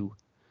into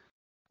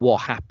what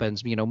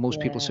happens. You know, most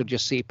people should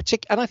just see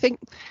and I think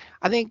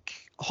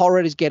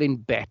horror is getting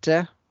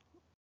better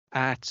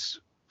at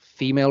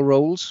female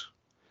roles,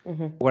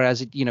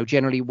 whereas it, you know,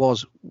 generally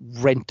was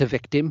rent a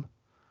victim,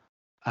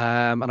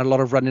 and a lot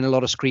of running, a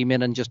lot of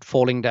screaming, and just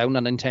falling down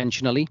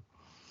unintentionally.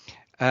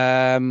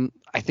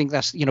 I think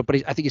that's, you know, but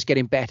I think it's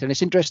getting better, and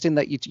it's interesting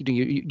that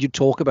you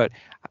talk about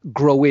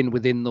growing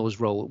within those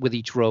with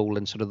each role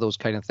and sort of those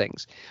kind of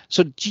things.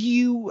 So, do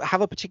you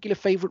have a particular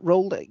favorite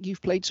role that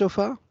you've played so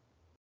far?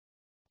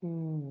 Let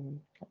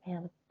me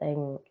have a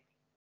think.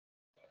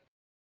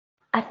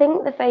 I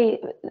think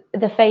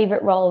the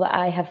favorite role that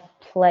I have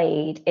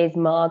played is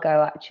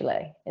Margot,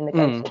 actually, in The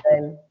Ghost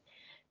Within,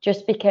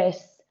 just because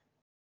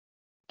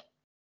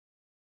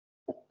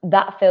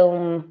that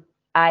film,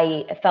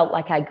 I felt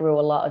like I grew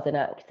a lot as an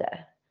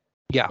actor.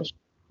 Yeah.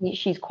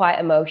 She's quite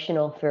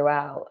emotional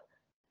throughout,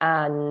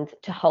 and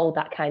to hold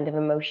that kind of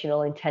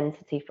emotional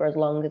intensity for as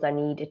long as I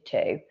needed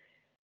to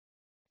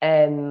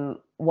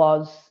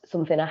was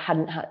something I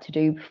hadn't had to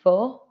do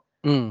before.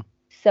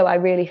 So I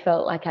really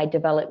felt like I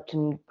developed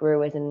and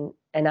grew as an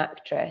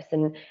actress.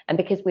 And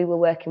because we were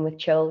working with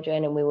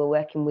children and we were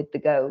working with the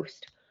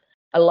ghost,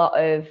 a lot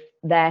of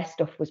their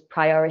stuff was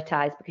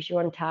prioritized because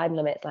you're on time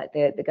limits. Like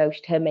the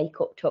ghost, her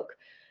makeup took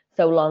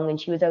so long, and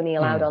she was only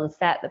allowed on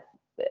set.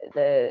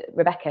 The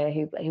Rebecca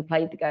who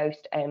played the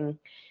ghost,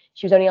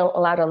 she was only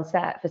allowed on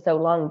set for so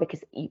long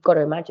because you've got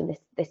to imagine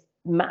this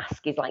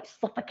mask is like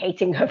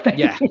suffocating her face.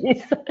 Yeah.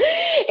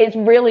 It's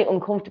really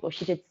uncomfortable.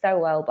 She did so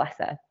well, bless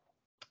her.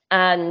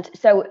 And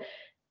so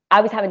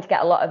I was having to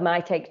get a lot of my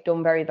takes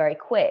done very, very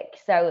quick.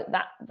 So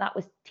that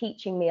was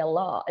teaching me a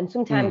lot, and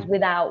sometimes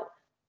without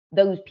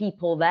those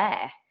people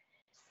there.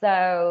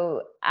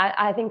 So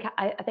I think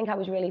I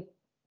was really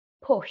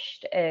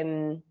pushed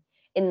in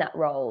that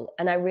role,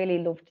 and I really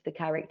loved the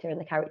character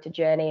and the character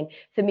journey. And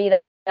for me,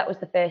 that was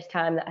the first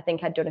time that I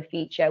think I'd done a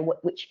feature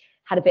which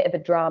had a bit of a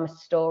drama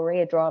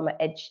story, a drama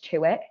edge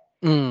to it.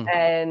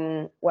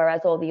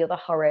 Whereas all the other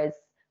horrors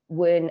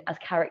weren't as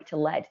character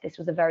led. This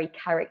was a very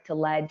character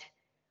led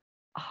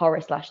horror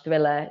 /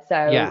 thriller.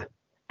 So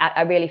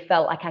I really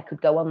felt like I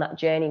could go on that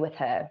journey with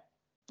her.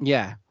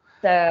 Yeah.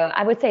 So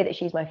I would say that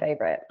she's my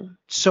favorite.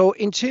 So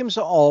in terms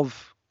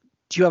of,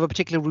 do you have a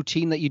particular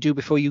routine that you do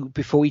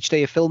before each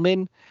day of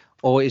filming,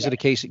 or is it a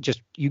case of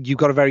just you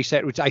got a very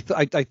set routine?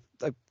 I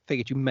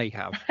figured you may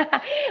have.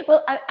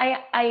 Well,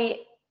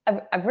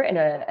 I've written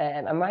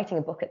I'm writing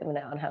a book at the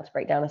minute on how to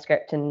break down a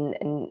script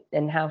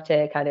and how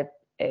to kind of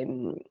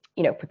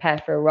prepare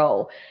for a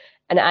role.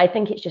 And I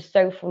think it's just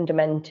so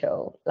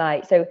fundamental.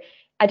 Like, so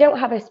I don't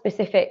have a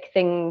specific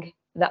thing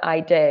that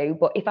I do,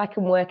 but if I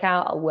can work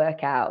out, I'll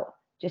work out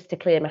just to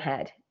clear my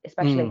head,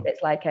 especially if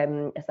it's like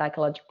a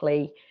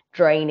psychologically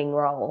draining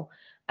role.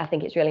 I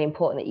think it's really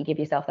important that you give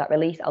yourself that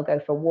release. I'll go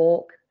for a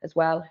walk as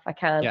well if I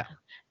can. Yeah.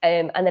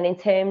 And then in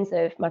terms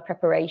of my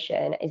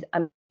preparation,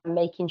 I'm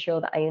making sure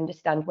that I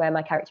understand where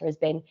my character has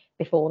been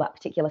before that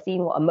particular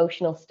scene, what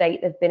emotional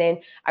state they've been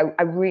in.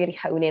 I really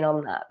hone in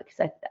on that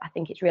because I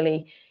think it's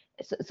really,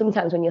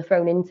 sometimes when you're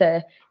thrown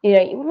into,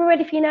 we're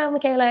ready for you now,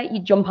 Michaela, you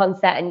jump on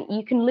set and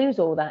you can lose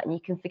all that and you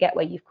can forget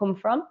where you've come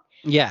from.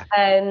 Yeah.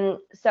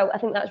 So I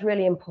think that's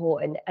really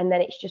important. And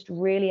then it's just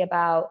really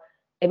about,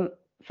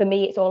 for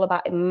me, it's all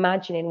about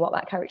imagining what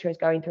that character is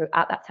going through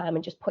at that time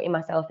and just putting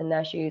myself in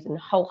their shoes and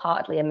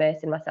wholeheartedly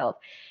immersing myself.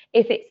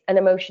 If it's an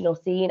emotional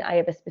scene, I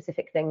have a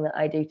specific thing that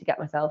I do to get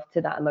myself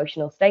to that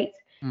emotional state,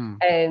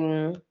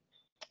 so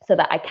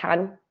that I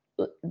can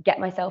get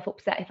myself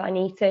upset if I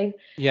need to.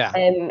 Yeah.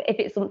 If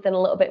it's something a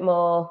little bit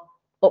more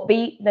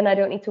upbeat, then I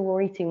don't need to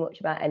worry too much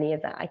about any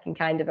of that. I can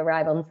kind of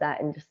arrive on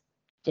set and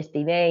just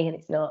be me, and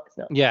it's not.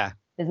 Yeah.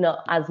 There's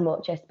not as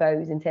much, I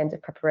suppose, in terms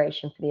of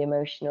preparation for the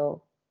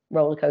emotional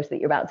roller coaster that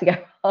you're about to go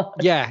on.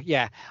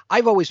 Yeah.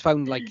 I've always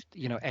found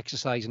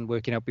exercise and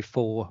working out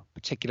before,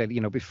 particularly,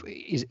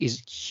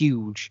 is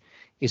huge.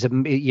 Is a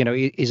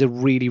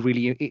really,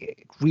 really,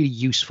 really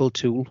useful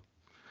tool.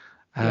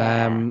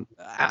 And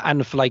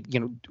for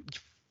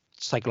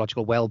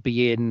psychological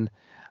well-being,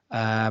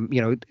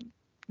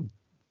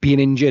 being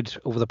injured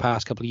over the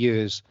past couple of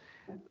years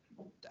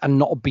and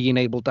not being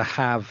able to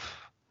have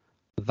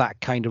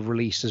that kind of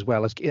release as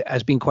well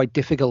has been quite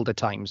difficult at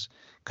times,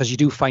 because you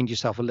do find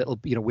yourself a little,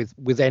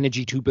 with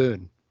energy to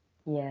burn.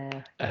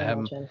 Yeah.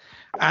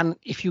 And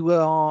if you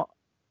are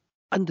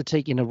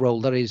undertaking a role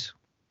that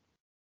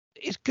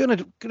you're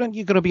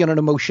gonna be on an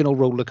emotional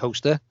roller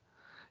coaster.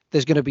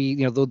 There's going to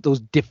be,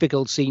 those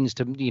difficult scenes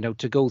to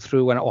go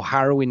through, or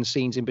harrowing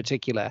scenes in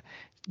particular.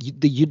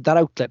 That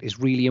outlet is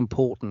really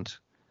important.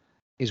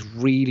 Is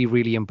really,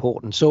 really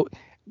important. So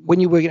when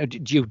you work,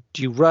 do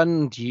you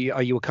run?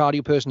 Are you a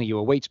cardio person? Are you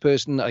a weights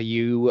person? Are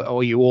you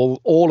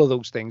all of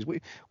those things?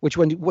 Which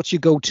one? What's your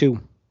go-to?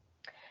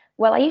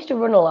 Well, I used to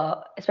run a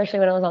lot, especially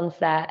when I was on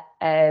set,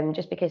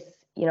 just because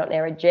you're not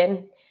near a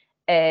gym.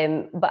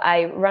 But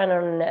I ran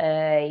on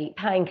a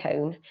pine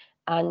cone,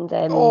 and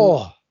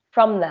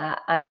from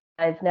that,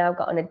 I've now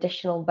got an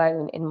additional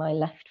bone in my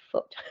left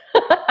foot.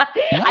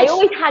 Nice. I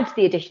always had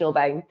the additional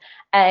bone,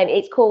 and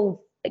it's called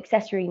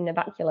accessory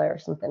navicular or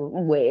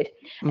something weird.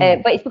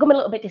 But it's become a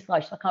little bit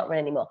dislodged, so I can't run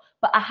anymore.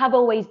 But I have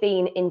always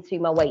been into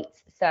my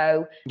weights,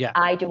 so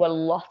I do a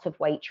lot of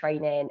weight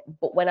training.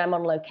 But when I'm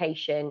on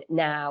location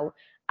now,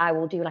 I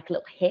will do like a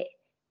little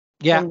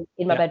HIIT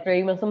in my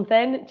bedroom or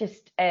something,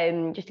 just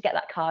to get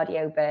that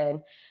cardio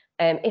burn,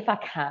 if I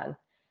can.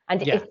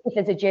 And if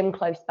there's a gym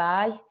close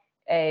by,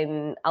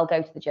 I'll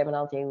go to the gym and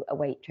I'll do a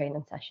weight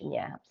training session.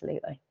 Yeah,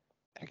 absolutely.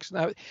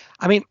 Excellent.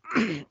 I mean,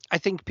 I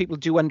think people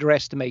do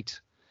underestimate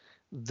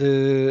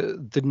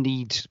the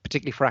need,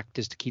 particularly for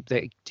actors, to keep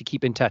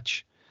in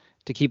touch,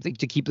 to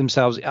keep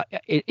themselves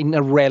in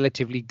a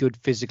relatively good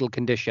physical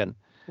condition.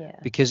 Yeah.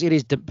 Because it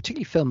is,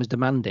 particularly film is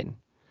demanding.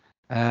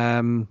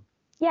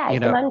 It's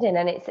demanding,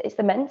 and it's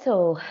the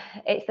mental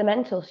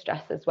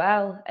stress as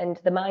well, and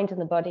the mind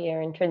and the body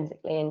are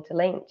intrinsically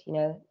interlinked.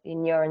 The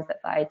neurons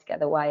that fire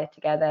together wire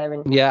together,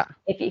 and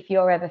if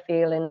you're ever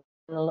feeling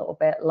a little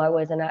bit low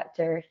as an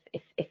actor,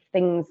 if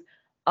things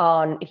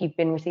if you've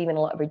been receiving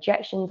a lot of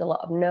rejections, a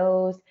lot of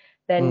no's,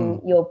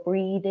 then your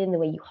breathing, the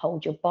way you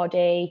hold your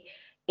body,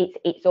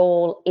 it's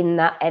all in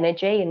that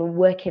energy. And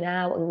working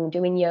out and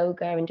doing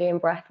yoga and doing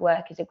breath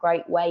work is a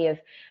great way of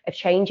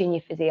changing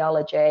your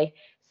physiology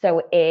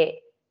so it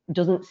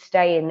doesn't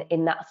stay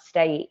in that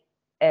state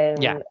of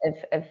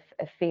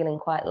feeling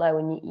quite low,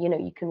 and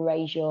you can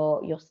raise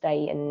your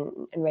state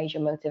and raise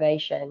your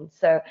motivation.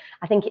 So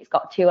I think it's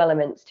got two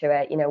elements to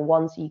it,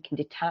 one, so you can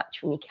detach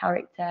from your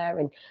character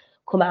and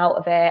come out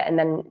of it, and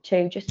then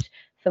two, just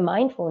for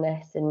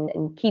mindfulness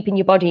and keeping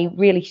your body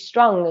really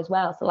strong as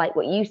well. So like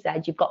what you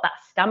said, you've got that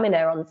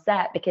stamina on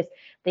set, because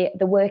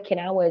the working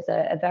hours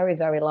are very,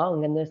 very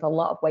long, and there's a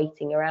lot of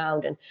waiting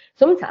around, and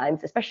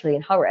sometimes, especially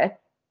in horror,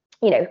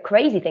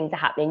 crazy things are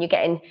happening. You're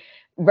getting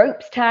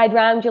ropes tied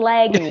around your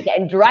leg and you're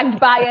getting dragged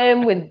by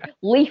them with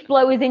leaf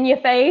blowers in your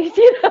face,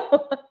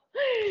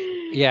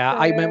 Yeah,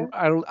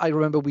 I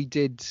remember we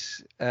did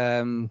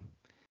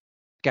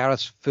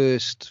Gareth's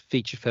first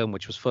feature film,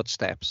 which was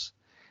Footsteps,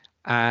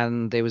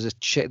 and there was a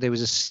scene. It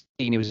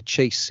was a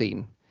chase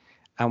scene,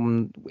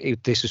 and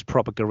this was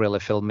proper guerrilla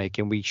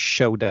filmmaking. We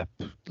showed up,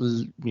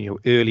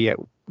 earlier,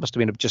 must have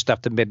been just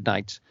after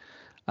midnight,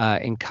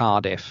 in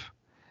Cardiff,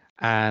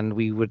 and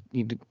we would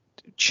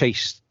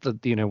chase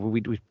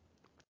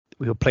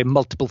we would play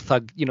multiple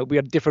thug. We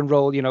had different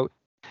role,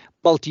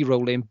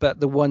 multi-rolling. But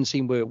the one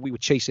scene where we were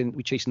chasing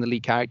the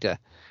lead character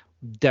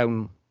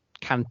down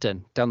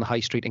the high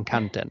street in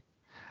Canton,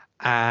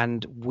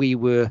 and we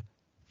were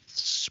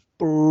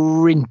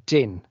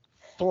sprinting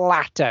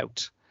flat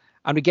out,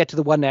 and we get to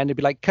the one end and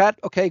be like, cut,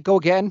 okay, go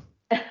again.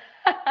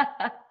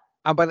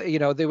 And by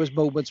there was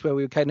moments where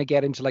we would kind of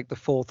get into like the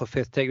fourth or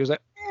fifth take. It was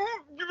like,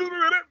 give me a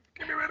minute.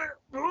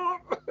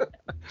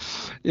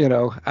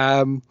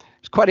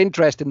 It's quite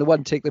interesting. The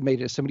one take they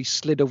made is somebody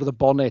slid over the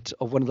bonnet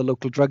of one of the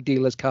local drug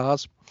dealers'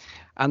 cars,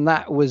 and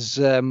that was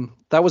a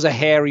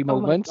hairy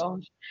moment. Oh my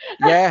gosh.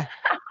 Yeah.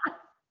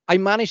 I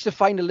managed to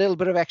find a little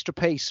bit of extra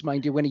pace,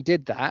 mind you, when he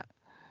did that.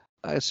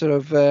 I sort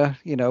of, I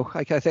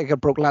think I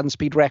broke land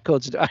speed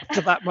records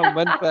after that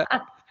moment, but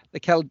the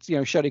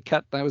shot it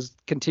cut, and I was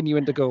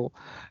continuing to go.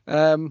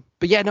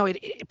 But yeah, no,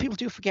 people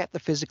do forget the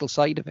physical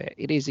side of it.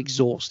 It is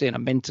exhausting,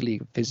 and mentally,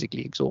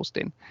 physically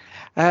exhausting.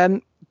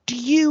 Do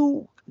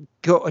you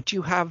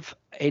have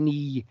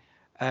any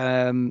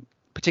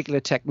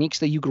particular techniques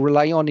that you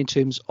rely on in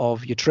terms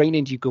of your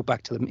training? Do you go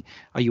back to them?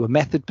 Are you a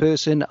method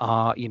person?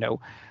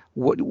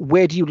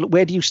 Where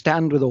do you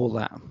stand with all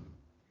that?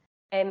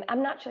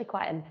 I'm naturally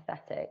quite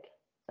empathetic,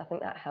 so I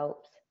think that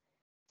helps.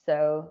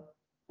 So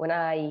when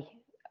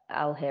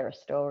I'll hear a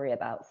story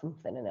about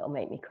something and it'll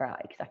make me cry,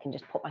 because I can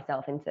just put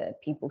myself into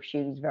people's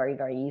shoes very,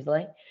 very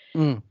easily.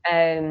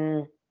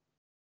 I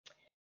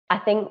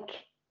think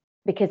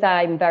because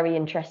I'm very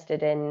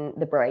interested in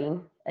the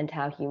brain and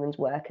how humans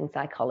work and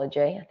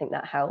psychology, I think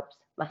that helps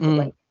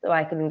massively. So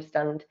I can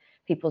understand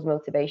people's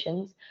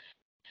motivations.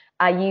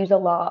 I use a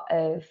lot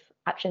of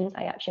actions.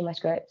 I action my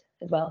script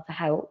as well to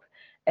help.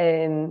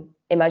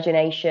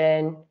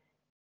 Imagination,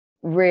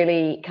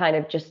 really kind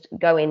of just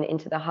going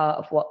into the heart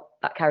of what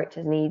that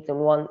character's needs and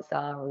wants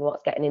are and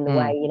what's getting in the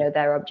way,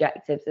 their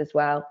objectives as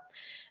well.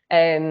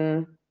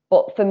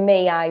 But for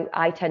me,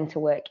 I tend to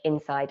work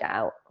inside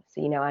out.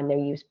 So, I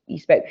know you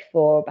spoke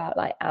before about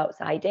like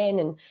outside in,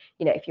 and,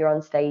 if you're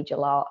on stage a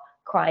lot,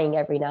 crying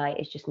every night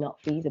is just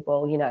not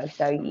feasible,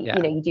 so,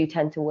 you do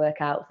tend to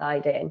work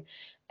outside in.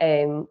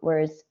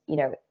 Whereas,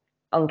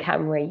 on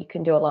camera, you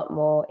can do a lot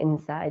more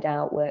inside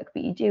out work,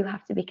 but you do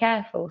have to be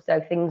careful.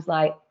 So things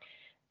like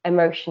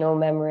emotional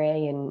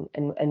memory and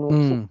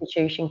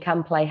substitution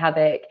can play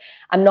havoc.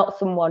 I'm not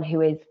someone who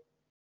is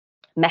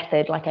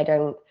method. Like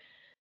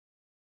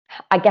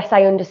I guess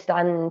I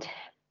understand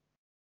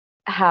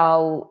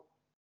how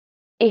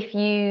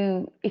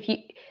the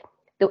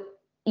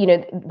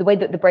way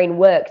that the brain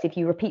works, if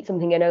you repeat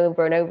something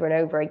over and over and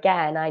over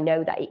again, I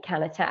know that it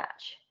can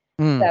attach.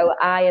 So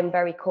I am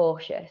very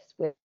cautious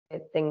with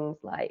things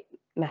like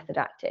method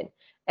acting.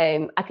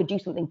 I could do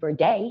something for a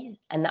day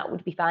and that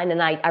would be fine.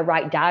 And I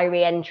write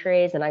diary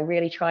entries and I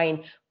really try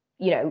and,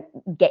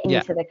 get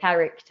into the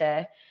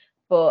character.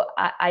 But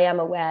I am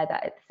aware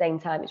that at the same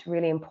time, it's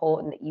really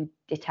important that you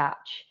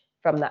detach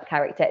from that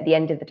character. At the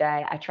end of the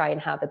day, I try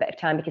and have a bit of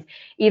time, because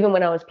even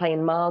when I was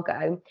playing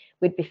Margot,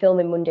 we'd be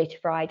filming Monday to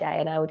Friday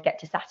and I would get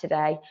to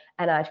Saturday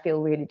and I'd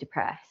feel really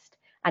depressed.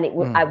 And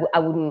I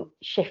wouldn't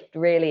shift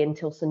really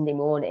until Sunday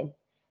morning.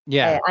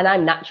 Yeah. And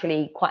I'm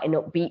naturally quite an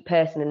upbeat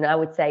person, and I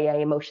would say I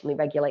emotionally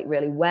regulate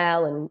really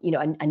well, and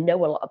I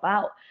know a lot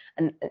about,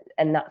 and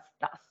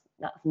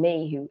that's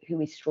me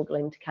who is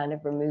struggling to kind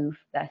of remove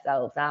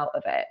themselves out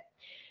of it.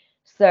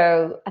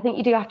 So I think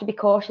you do have to be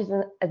cautious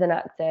as an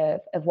actor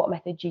of what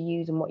methods you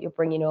use and what you're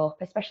bringing up,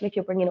 especially if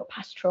you're bringing up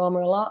past trauma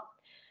a lot.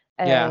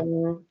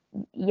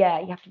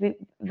 You have to be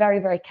very,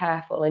 very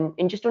careful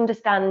and just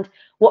understand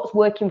what's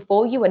working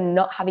for you and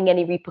not having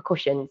any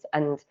repercussions,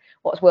 and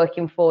what's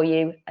working for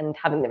you and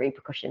having the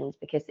repercussions,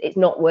 because it's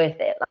not worth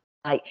it.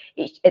 Like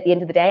at the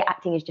end of the day,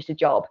 acting is just a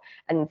job,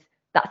 and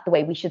that's the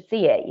way we should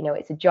see it. You know,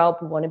 it's a job.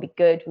 We want to be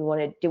good. We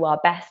want to do our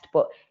best,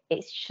 but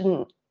it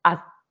shouldn't,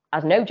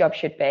 as no job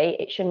should be,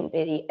 it shouldn't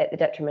be at the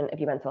detriment of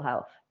your mental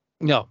health.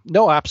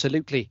 No,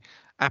 absolutely,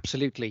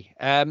 absolutely.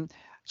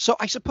 So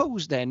I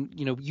suppose then,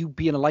 you know, you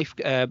being a life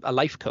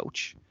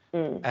coach,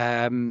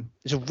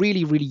 is a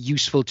really, really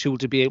useful tool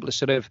to be able to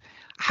sort of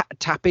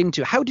tap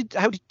into. How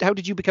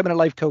did you becoming a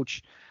life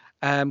coach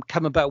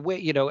come about? Where,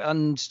 you know,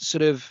 and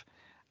sort of,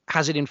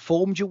 has it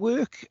informed your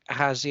work?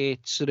 Has it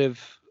sort of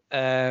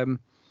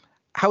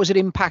how has it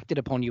impacted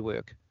upon your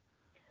work?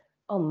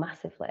 Oh,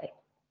 massively,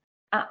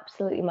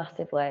 absolutely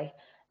massively.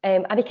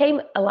 I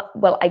became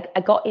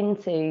I got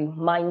into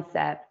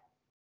mindset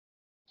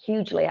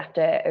hugely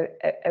after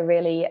a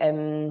really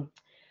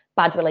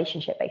bad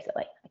relationship.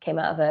 Basically, I came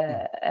out of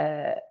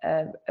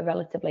a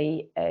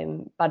relatively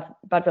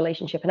bad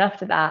relationship, and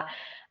after that,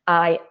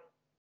 I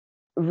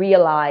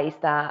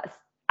realized that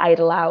I had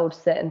allowed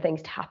certain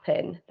things to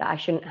happen that I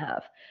shouldn't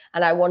have,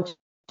 and I wanted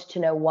to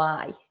know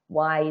why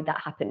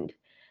that happened,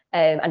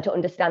 and to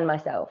understand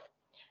myself.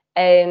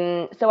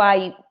 So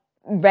I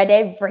read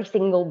every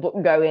single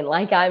book going.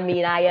 Like, I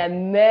mean, I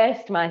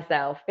immersed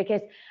myself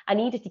because I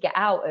needed to get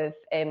out of.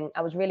 I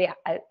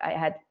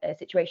had a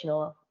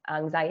situational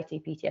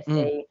anxiety,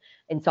 PTSD,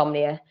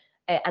 insomnia,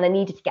 and I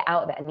needed to get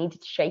out of it. I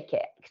needed to shake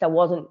it because I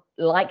wasn't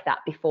like that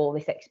before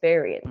this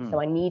experience.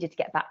 So I needed to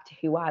get back to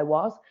who I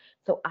was.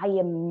 So I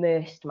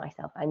immersed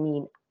myself. I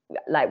mean,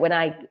 like, when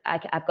I've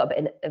got a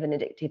bit of an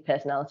addictive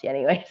personality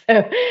anyway,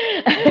 so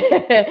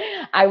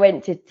I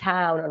went to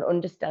town on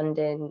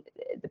understanding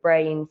the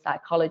brain,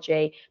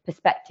 psychology,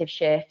 perspective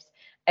shifts,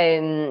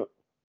 and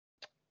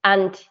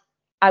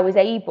I was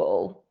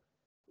able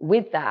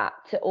with that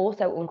to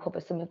also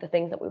uncover some of the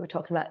things that we were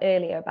talking about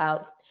earlier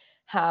about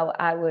how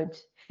I would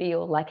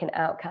feel like an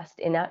outcast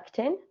in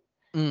acting.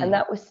 And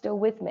that was still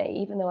with me,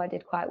 even though I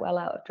did quite well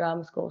out of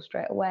drama school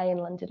straight away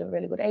and landed a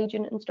really good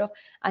agent and stuff.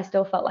 I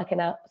still felt like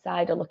an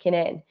outsider looking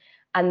in.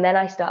 And then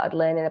I started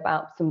learning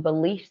about some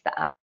beliefs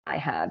that I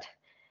had,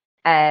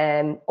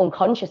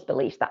 unconscious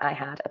beliefs that I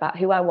had about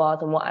who I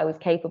was and what I was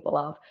capable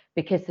of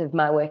because of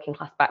my working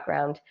class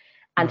background,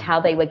 and how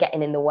they were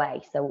getting in the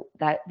way. So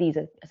that these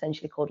are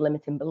essentially called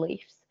limiting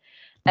beliefs.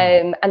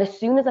 And as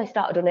soon as I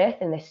started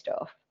unearthing this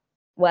stuff,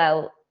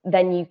 well,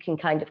 then you can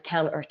kind of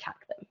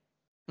counterattack them.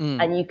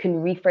 And you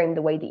can reframe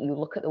the way that you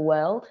look at the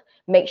world,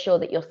 make sure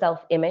that your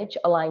self-image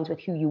aligns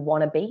with who you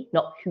want to be,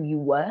 not who you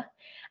were.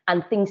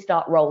 And things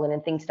start rolling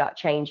and things start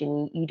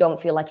changing. You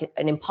don't feel like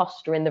an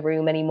imposter in the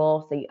room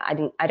anymore. So I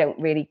don't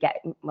really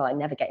I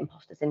never get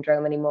imposter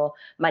syndrome anymore.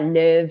 My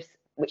nerves,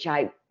 which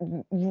I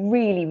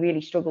really,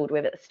 really struggled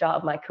with at the start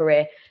of my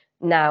career,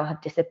 now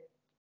have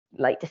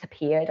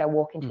disappeared. I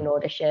walk into an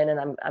audition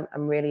and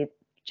I'm really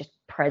just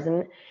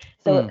present.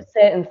 So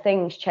certain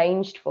things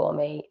changed for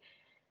me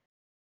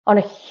on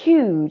a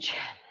huge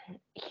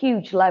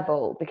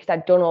level because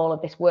I'd done all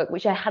of this work,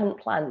 which I hadn't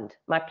planned.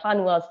 My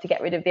plan was to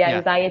get rid of the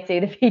anxiety,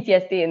 the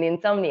PTSD, and the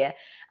insomnia.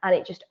 And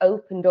it just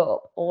opened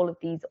up all of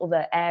these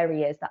other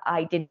areas that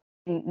I didn't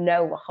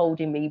know were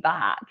holding me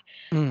back.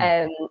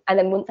 And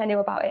then once I knew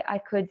about it, I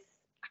could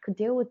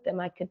deal with them.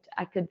 I could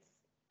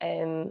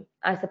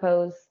I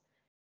suppose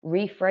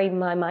reframe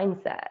my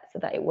mindset so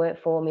that it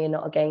worked for me and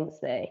not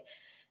against me.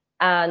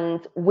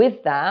 And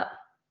with that,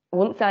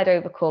 once I'd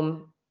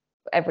overcome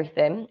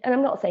everything, and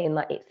I'm not saying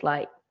that it's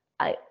like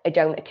I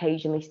don't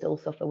occasionally still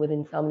suffer with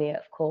insomnia,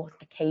 of course,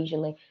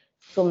 occasionally,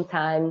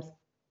 sometimes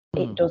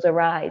it does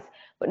arise,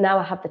 but now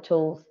I have the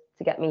tools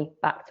to get me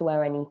back to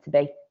where I need to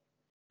be.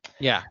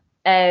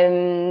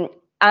 And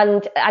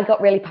I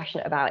got really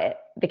passionate about it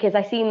because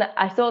I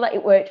saw that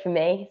it worked for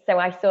me. So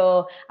I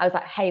was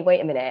like, hey,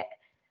 wait a minute,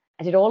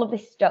 I did all of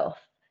this stuff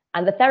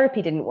and the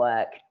therapy didn't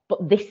work,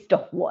 but this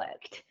stuff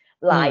worked.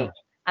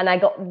 And I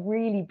got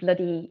really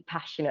bloody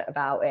passionate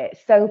about it,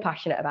 so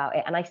passionate about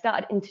it. And I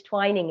started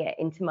intertwining it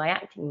into my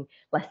acting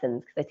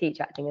lessons because I teach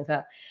acting as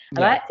well,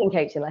 and acting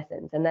coaching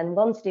lessons. And then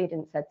one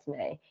student said to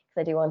me,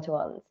 because I do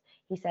one-to-ones,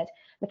 he said,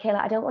 Michaela,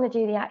 I don't want to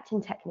do the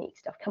acting technique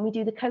stuff. Can we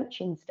do the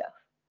coaching stuff?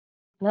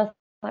 And I was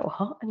like,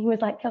 what? And he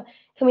was like, can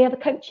we have a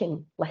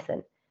coaching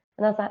lesson?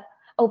 And I was like,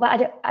 oh,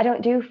 but I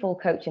don't do full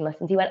coaching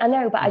lessons. He went, I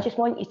know, but I just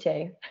want you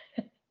to.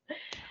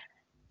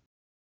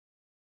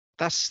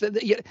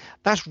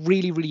 That's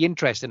really, really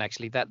interesting,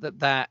 actually.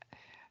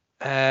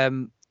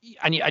 And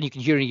you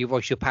can hear in your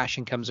voice, your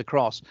passion comes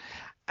across.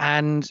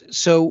 And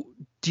so,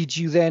 did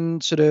you then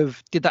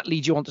did that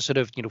lead you on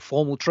to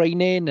formal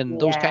training and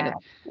those kind of?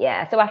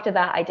 Yeah. So after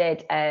that, I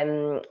did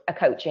an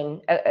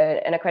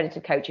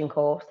accredited coaching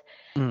course,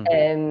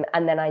 and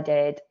then I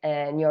did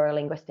a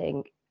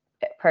neuro-linguistic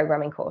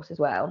programming course as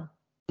well.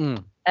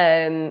 And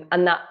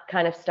that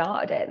kind of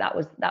started it. That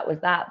was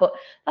that. But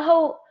the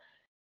whole.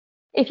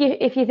 If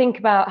you think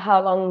about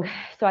how long,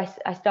 so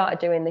I started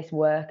doing this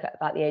work at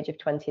about the age of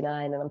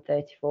 29 and I'm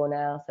 34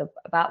 now, so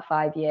about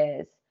 5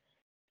 years.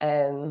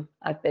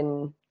 I've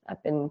been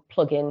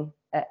plugging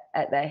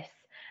at this,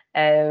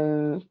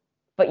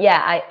 but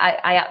yeah,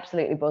 I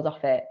absolutely buzz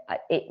off it.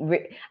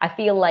 I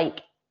feel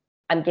like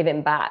I'm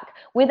giving back.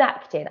 With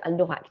acting, I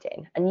love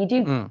acting, and you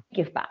do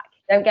give back.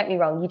 Don't get me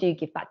wrong, you do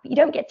give back, but you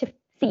don't get to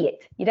see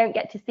it. You don't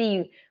get to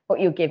see what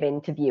you're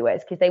giving to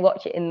viewers because they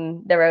watch it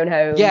in their own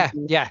homes.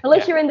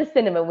 Unless you're in the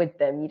cinema with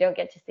them, you don't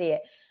get to see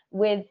it.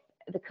 With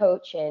the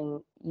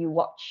coaching, you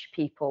watch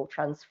people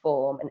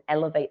transform and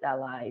elevate their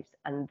lives,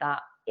 and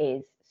that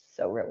is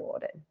so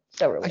rewarding.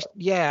 So rewarding.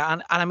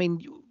 And I mean,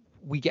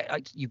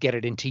 you get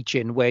it in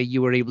teaching where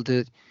you were able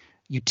to,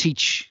 you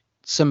teach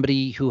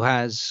somebody who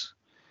has,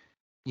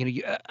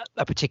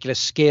 a particular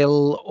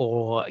skill,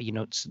 or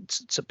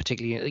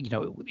particularly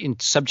in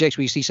subjects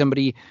where you see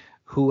somebody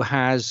who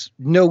has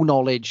no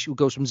knowledge, who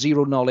goes from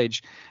zero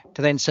knowledge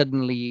to then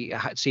suddenly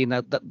seeing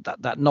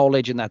that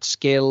knowledge and that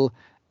skill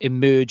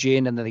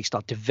emerging, and then they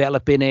start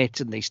developing it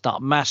and they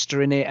start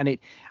mastering it,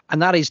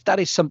 and that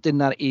is something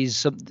that is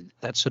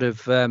sort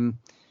of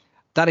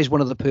that is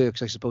one of the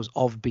perks, I suppose,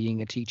 of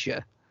being a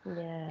teacher.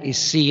 Is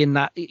seeing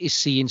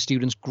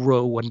students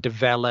grow and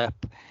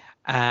develop,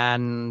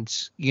 and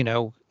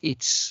that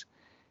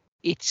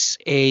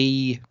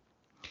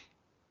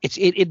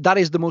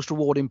is the most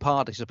rewarding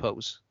part, I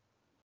suppose.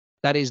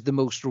 That is the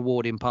most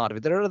rewarding part of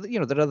it. There are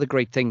other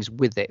great things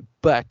with it,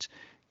 but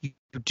you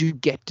do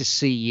get to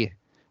see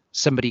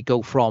somebody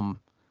go from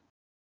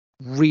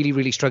really,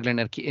 really struggling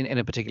in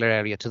a particular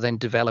area to then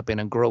developing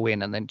and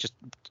growing, and then just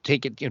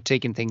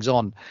taking things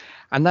on,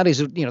 and that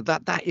is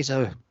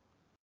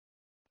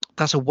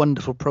that's a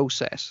wonderful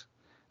process.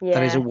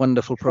 That is a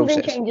wonderful process.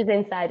 Something changes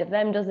inside of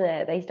them, doesn't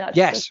it? They start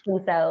to trust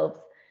themselves.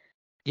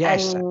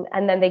 Yes.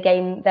 And then they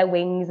gain their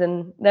wings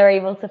and they're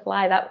able to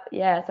fly.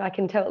 So I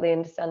can totally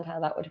understand how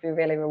that would be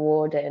really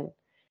rewarding.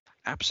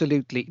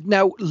 Absolutely.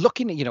 Now,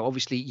 looking at,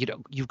 obviously,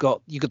 you've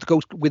got the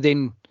Ghost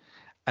Within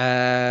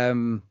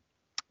coming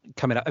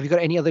up. Have you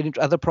got any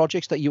other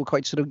projects that you were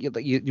quite sort of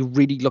that you're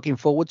really looking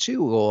forward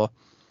to, or?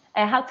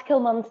 How to Kill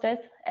Monsters.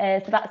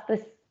 So that's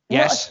this.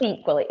 Not a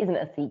sequel. It isn't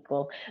a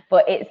sequel,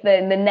 but it's the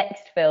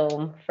next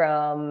film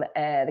from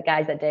the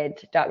guys that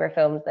did Dark Row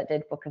Films that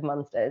did Book of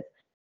Monsters.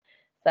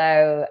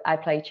 So I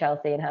played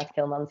Chelsea in How to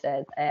Kill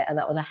Monsters, and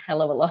that was a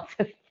hell of a lot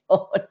of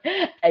fun.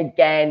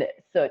 Again,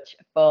 such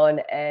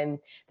fun.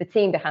 The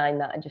team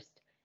behind that are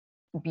just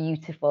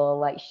beautiful.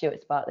 Like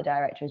Stuart Spark, the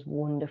director, is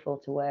wonderful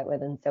to work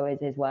with, and so is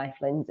his wife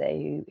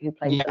Lindsay, who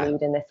plays the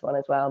lead in this one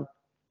as well.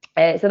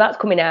 So that's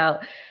coming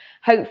out.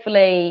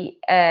 Hopefully,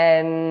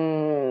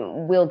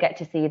 we'll get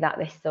to see that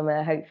this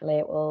summer. Hopefully,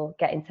 it will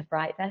get into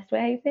Fright Fest.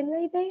 We're hoping,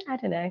 maybe. I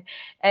don't know.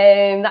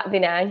 That'd be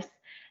nice.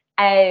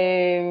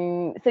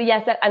 And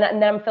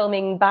then I'm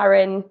filming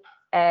Baron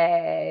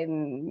at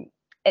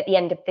the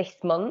end of this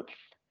month,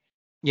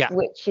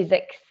 which is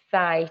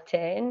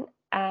exciting.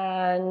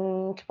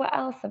 And what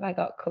else have I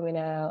got coming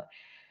out?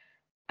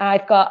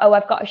 I've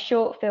got a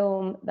short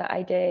film that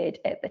I did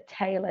at the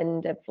tail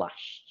end of last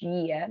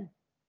year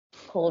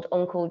called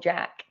Uncle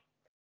Jack.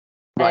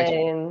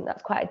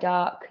 That's quite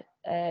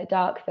a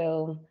dark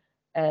film,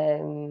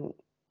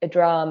 a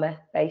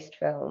drama-based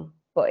film,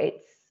 but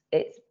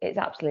it's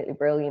absolutely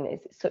brilliant.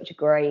 It's such a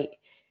great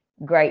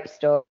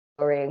story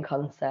and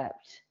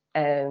concept,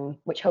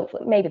 which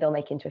hopefully maybe they'll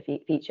make into a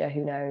feature.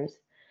 Who knows?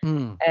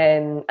 And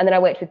then I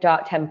worked with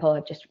Dark Temple.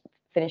 I just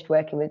finished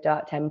working with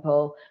Dark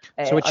Temple.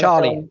 So with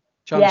Charlie.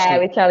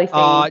 With Charlie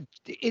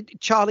Steve.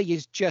 Charlie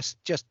is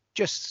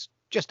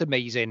just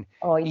amazing.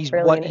 Oh, he's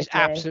brilliant. He's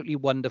absolutely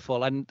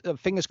wonderful, and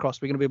fingers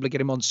crossed we're going to be able to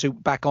get him on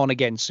back on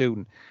again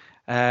soon.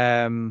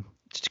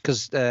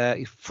 Because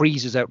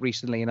Freeze is out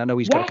recently, and I know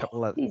he's got a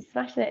couple of. He's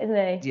smashing it,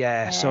 isn't he?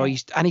 Yeah. So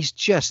he's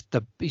just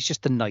the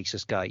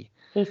nicest guy.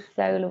 He's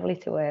so lovely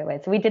to work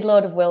with. So we did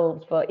Lord of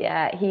Wolves, but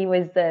he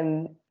was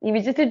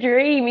just a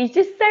dream. He's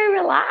just so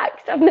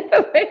relaxed.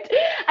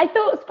 I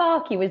thought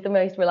Sparky was the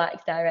most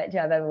relaxed director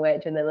I've ever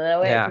worked with, and then I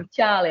worked with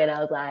Charlie, and I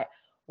was like,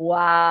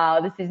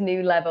 wow, this is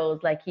new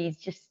levels. Like he's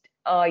just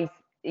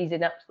he's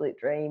an absolute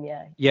dream.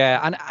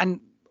 And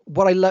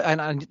what I love, and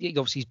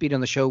obviously he's been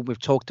on the show, we've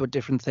talked about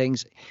different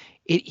things.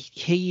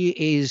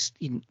 His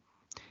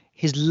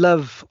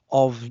love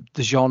of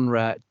the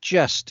genre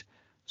just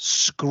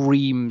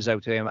screams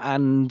out to him,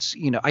 and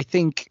I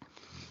think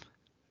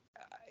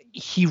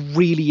he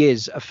really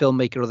is a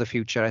filmmaker of the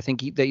future. I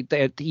think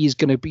he's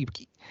going to be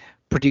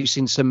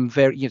producing some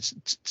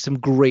some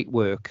great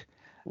work.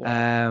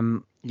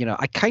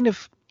 I kind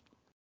of,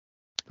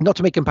 not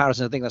to make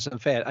comparisons, I think that's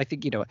unfair. I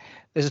think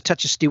there's a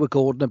touch of Stuart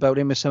Gordon about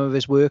him with some of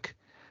his work.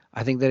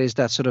 I think there is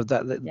that sort of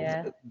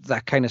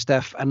that kind of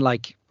stuff, and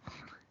like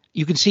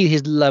you can see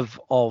his love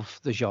of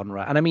the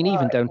genre. And I mean,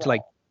 even down to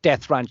like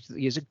Death Ranch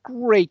is a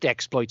great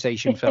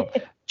exploitation film,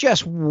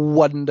 just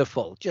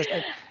wonderful,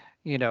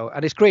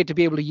 and it's great to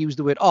be able to use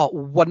the word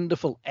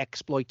wonderful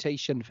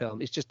exploitation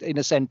film. It's just in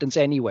a sentence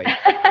anyway.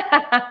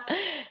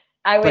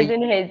 I was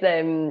in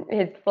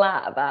his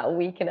flat about a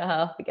week and a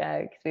half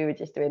ago because we were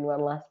just doing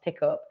one last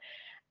pickup,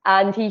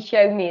 and he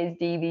showed me his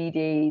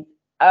DVDs.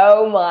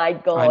 Oh my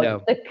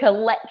God, the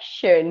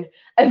collection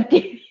of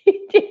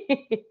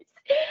DVDs.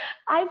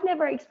 I've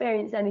never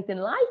experienced anything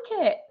like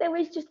it. There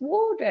was just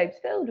wardrobes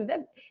filled with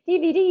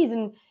DVDs,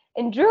 and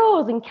in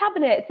drawers and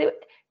cabinets.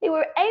 They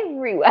were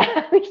everywhere.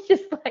 I was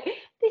just like,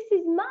 this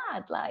is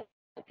mad. Like,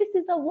 this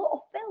is a lot of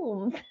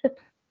films.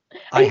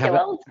 Are you so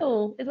old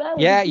school as well?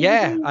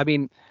 Yeah. I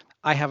mean,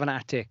 I have an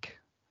attic.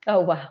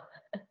 Oh, wow.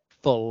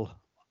 Full.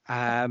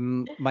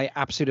 My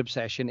absolute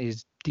obsession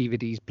is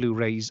DVDs,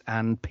 Blu-rays,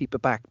 and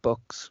paperback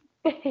books.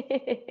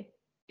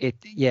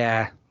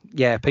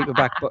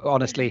 Paperback, but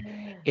honestly,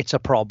 it's a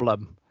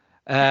problem.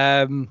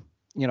 I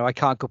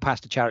can't go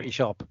past a charity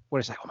shop where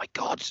it's like, oh my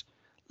God,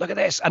 look at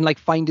this. And like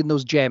finding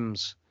those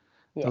gems,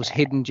 those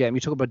hidden gems. You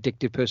talk about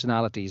addictive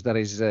personalities. That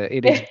is,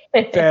 it is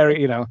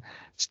very,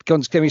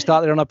 can we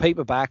start there on a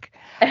paperback?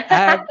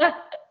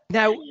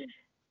 Now,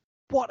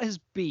 what has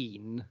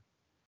been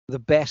the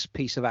best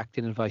piece of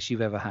acting advice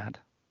you've ever had?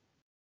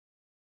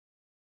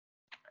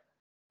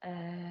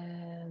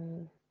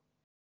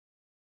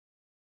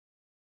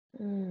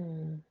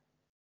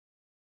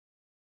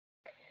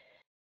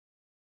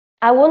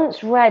 I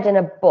once read in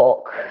a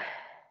book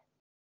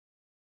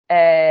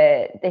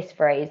this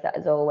phrase that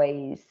has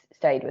always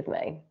stayed with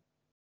me.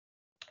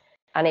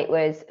 And it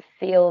was,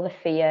 feel the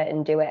fear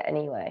and do it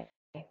anyway.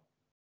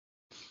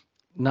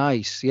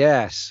 Nice,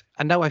 yes.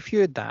 And now I've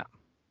heard that.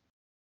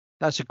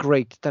 That is a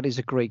great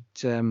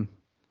one.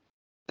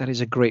 That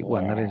is a great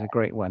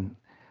one.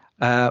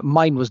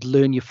 Mine was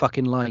learn your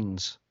fucking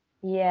lines.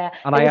 Yeah.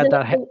 And I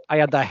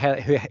had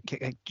that who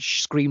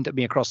screamed at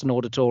me across an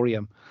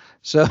auditorium.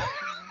 So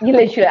you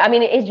literally, I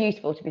mean, it is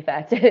useful, to be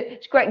fair.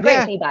 It's great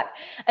feedback.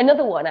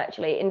 Another one,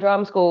 actually, in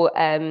drama school,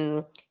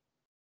 a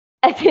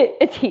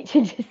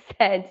teacher just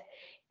said,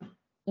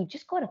 you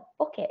just got to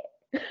fuck it.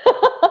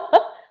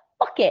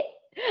 Fuck it.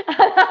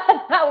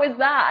 That was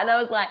that. And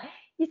I was like,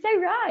 you're so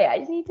right. I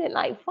just need to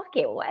fuck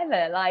it,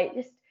 whatever.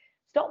 Just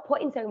stop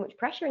putting so much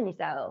pressure on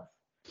yourself.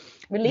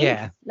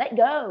 Release, let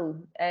go,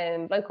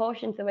 blow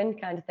caution to the wind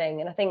kind of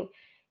thing. And I think,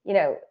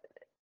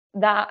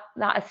 that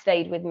has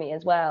stayed with me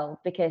as well,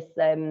 because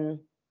I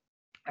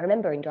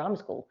remember in drama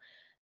school,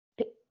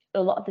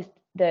 a lot of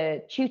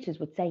the tutors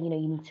would say, you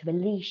need to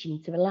release, you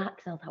need to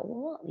relax. And I was like,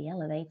 well, what the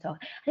hell are they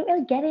talking? I didn't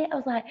really get it. I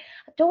was like,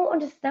 I don't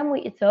understand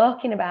what you're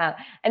talking about.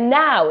 And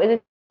now, as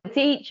a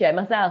teacher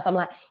myself, I'm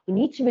like, you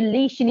need to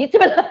release, you need to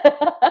relax.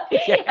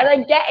 And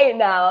I get it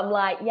now. I'm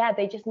like,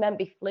 they just meant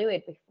be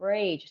fluid, be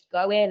free, just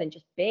go in and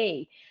just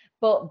be.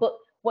 But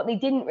what they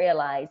didn't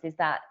realize is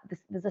that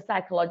there's a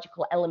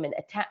psychological element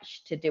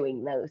attached to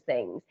doing those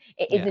things.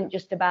 It isn't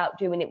just about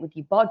doing it with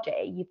your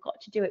body. You've got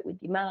to do it with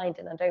your mind.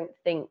 And I don't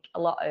think a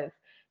lot of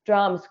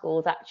drama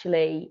schools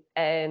actually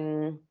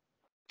delve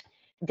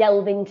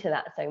into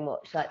that so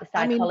much, like the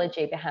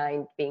psychology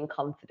behind being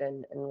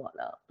confident and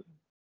whatnot.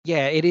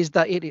 Yeah, it is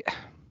that it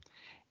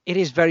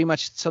is very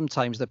much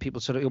sometimes that people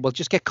sort of, well,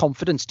 just get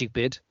confident,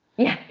 stupid.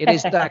 Yeah, it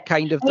is that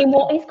kind of. I mean,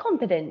 what is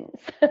confidence?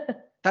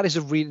 That is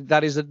a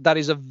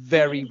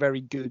very,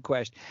 very good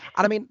question.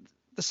 And I mean,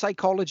 the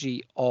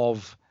psychology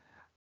of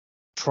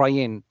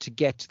trying to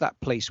get to that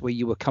place where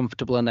you were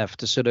comfortable enough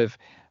to sort of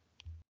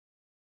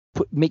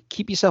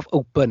keep yourself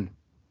open.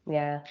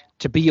 Yeah.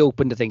 To be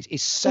open to things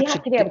is such. You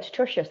have to be able to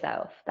trust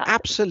yourself. That's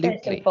absolutely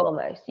first and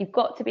foremost. You've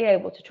got to be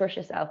able to trust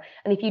yourself.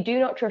 And if you do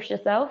not trust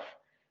yourself,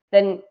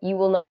 then you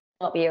will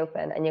not be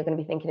open, and you're going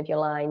to be thinking of your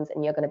lines,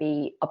 and you're going to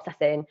be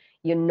obsessing.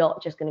 You're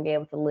not just going to be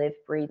able to live,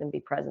 breathe, and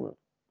be present.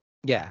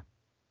 Yeah.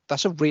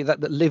 That's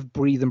that live,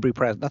 breathe, and be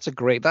present. That's a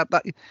great that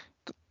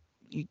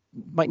you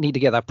might need to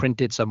get that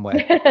printed somewhere.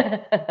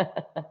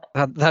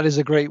 that is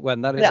a great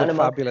one. That is a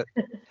fabulous.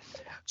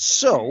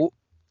 So,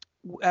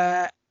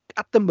 at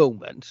the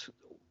moment,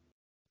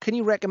 can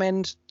you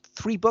recommend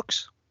 3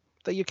 books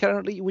that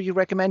would you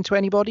recommend to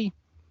anybody?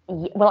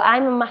 Well,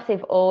 I'm a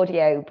massive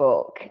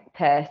audiobook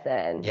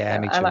person. Yeah,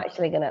 so me too. I'm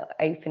actually going to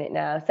open it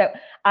now. So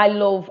I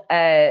love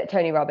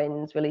Tony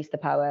Robbins' Release the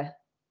Power.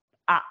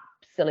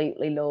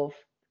 Absolutely love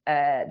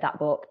that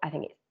book. I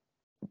think it's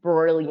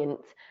brilliant.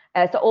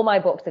 So all my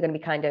books are going to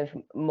be kind of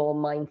more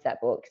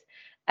mindset books.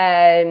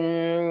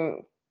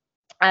 The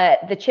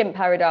Chimp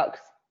Paradox,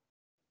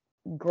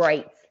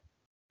 great.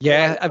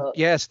 Yeah,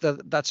 yes,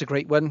 that's a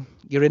great one.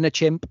 You're in a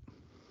chimp.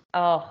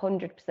 Oh,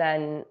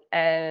 100%.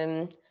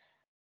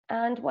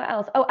 And what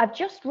else? Oh, I've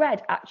just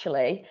read,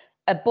 actually,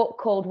 a book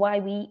called Why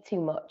We Eat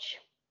Too Much.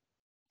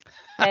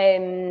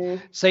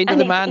 Saying to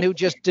the man who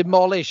just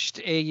demolished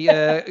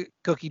a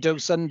cookie dough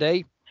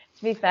sundae.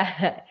 To be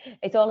fair,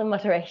 it's all in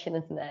moderation,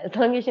 isn't it? As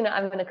long as you're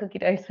not having a cookie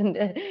dough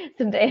sundae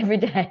every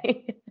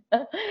day.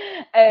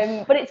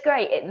 But it's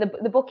great.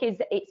 The book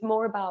it's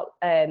more about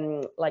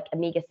like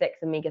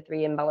omega-6, omega-3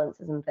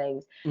 imbalances and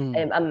things.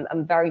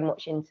 I'm very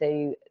much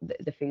into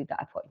the food that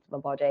I put into my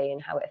body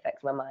and how it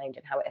affects my mind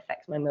and how it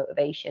affects my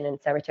motivation and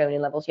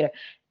serotonin levels.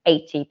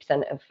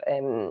 80% of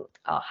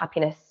our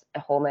happiness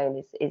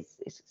hormone is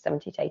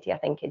 70 to 80, I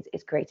think,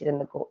 is created in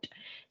the gut.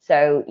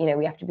 So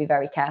we have to be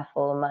very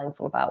careful and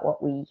mindful about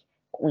what we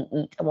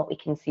eat and what we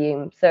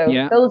consume. So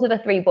those are the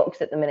 3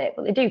 books at the minute,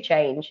 but they do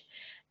change.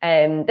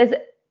 There's,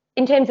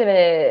 in terms of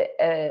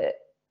a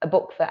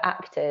book for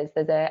actors,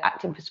 there's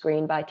Acting for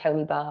Screen by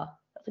Tony Barr.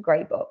 That's a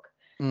great book.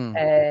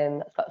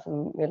 That's got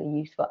some really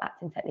useful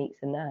acting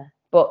techniques in there.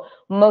 But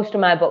most of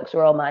my books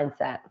are all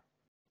mindset.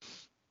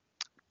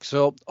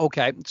 So,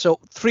 okay. So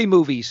 3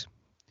 movies.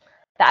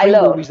 That I 3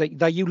 love. movies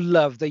that you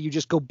love, that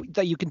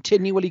you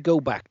continually go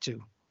back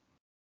to.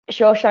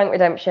 Shawshank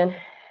Redemption.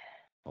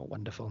 Oh,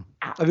 wonderful.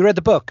 Have you read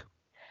the book?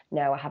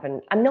 No, I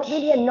haven't. I'm not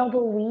really a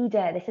novel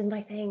reader. This is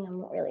my thing.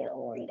 I'm not really a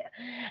novel reader.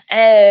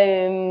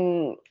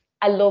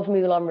 I love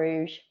Moulin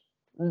Rouge.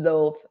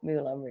 Love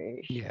Moulin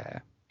Rouge. Yeah.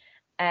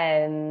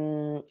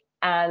 And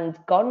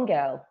Gone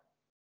Girl.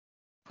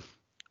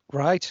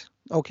 Right.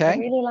 Okay. I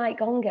really like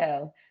Gone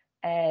Girl.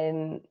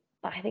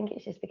 But I think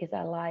it's just because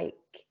I like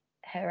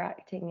her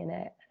acting in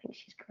it. I think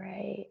she's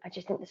great. I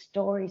just think the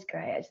story's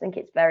great. I just think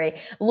it's I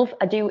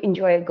do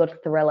enjoy a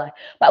good thriller.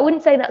 But I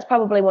wouldn't say that's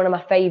probably one of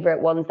my favourite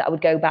ones that I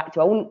would go back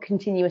to. I wouldn't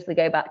continuously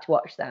go back to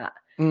watch that.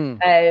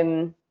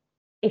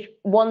 If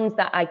ones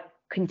that I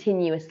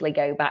continuously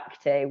go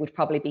back to would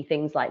probably be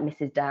things like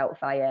Mrs.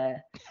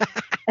 Doubtfire.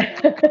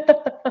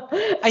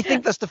 I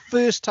think that's the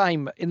first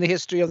time in the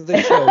history of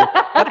the show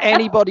that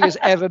anybody has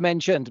ever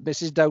mentioned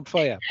Mrs.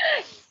 Doubtfire.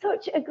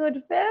 Such a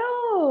good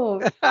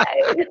film.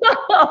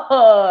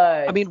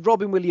 I mean,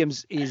 Robin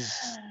Williams is,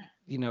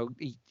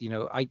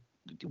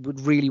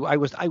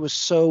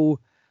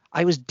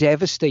 I was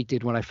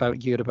devastated when I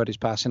heard about his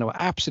passing away.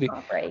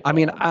 Absolutely. I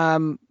mean,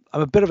 I'm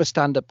a bit of a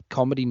stand-up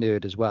comedy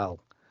nerd as well.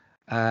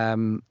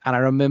 And I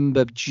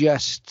remember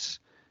just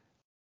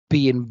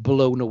being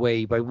blown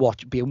away by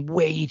being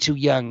way too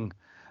young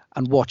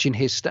and watching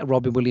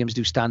Robin Williams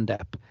do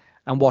stand-up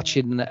and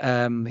watching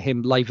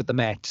him live at the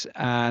Met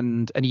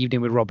and An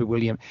Evening with Robin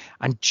Williams,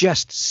 and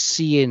just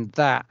seeing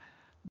the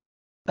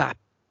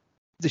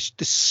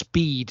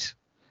speed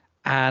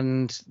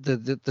and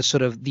the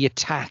sort of the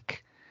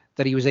attack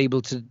that he was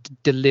able to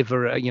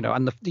deliver,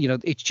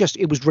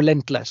 it was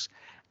relentless,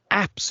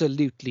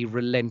 absolutely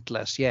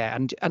relentless. Yeah.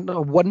 And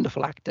a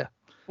wonderful actor.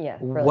 Yeah.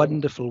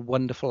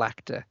 Wonderful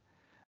actor.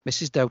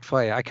 Mrs.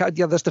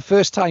 Doubtfire. That's the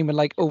first time in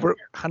like over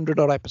 100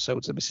 odd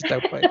episodes of Mrs.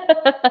 Doubtfire.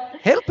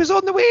 Help is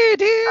on the way,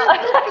 dear.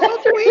 Help is on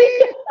the way.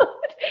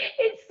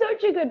 It's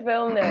such a good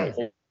film, though.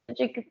 It's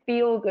such a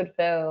feel-good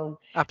film.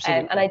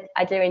 Absolutely. And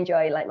I do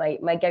enjoy like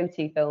my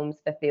go-to films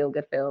for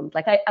feel-good films.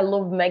 Like I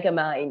love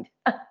Megamind.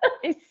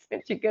 It's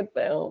such a good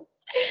film.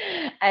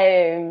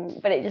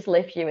 But it just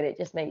lifts you and it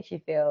just makes you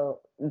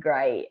feel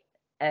great.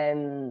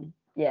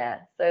 Yeah.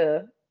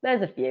 So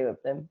there's a few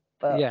of them.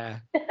 But yeah.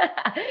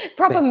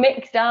 Proper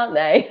mixed, aren't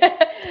they?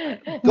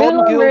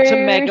 Gone Girl to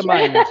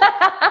Megamind.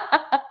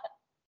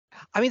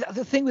 I mean,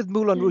 the thing with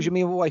Moulin Rouge,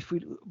 me and my wife,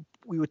 we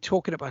were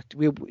talking about,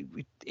 we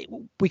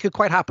could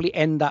quite happily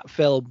end that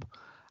film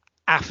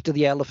after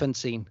the elephant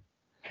scene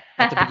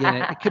at the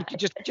beginning. It could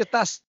just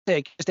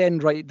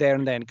end right there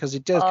and then, because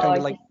it does kind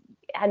of like.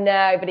 I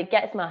know, but it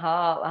gets my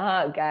heart. My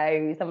heart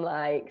goes. I'm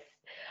like,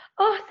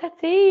 oh,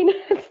 Satine,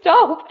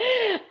 stop.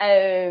 Yeah.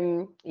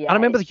 And I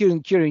remember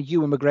hearing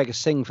Ewan McGregor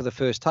sing for the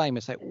first time.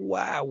 It's like,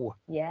 wow.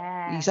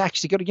 Yeah. He's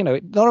actually got,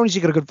 not only has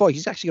he got a good voice,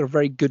 he's actually got a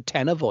very good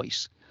tenor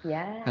voice.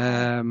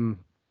 Yeah.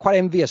 Quite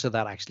envious of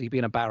that, actually,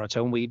 being a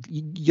baritone.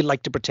 You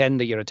like to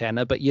pretend that you're a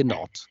tenor, but you're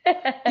not.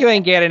 You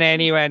ain't getting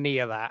anywhere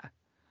near that.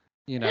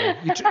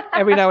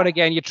 Every now and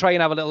again, you try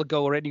and have a little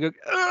go at it, and you go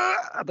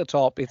at the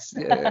top. It's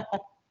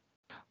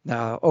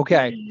no,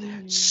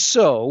 okay.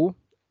 So,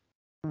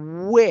 are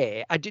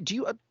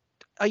you a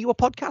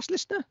podcast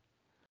listener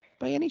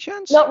by any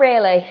chance? Not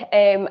really.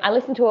 I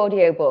listen to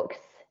audiobooks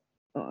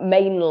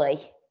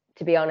mainly,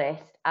 to be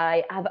honest.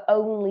 I have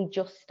only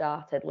just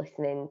started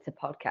listening to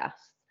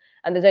podcasts,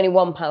 and there's only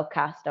one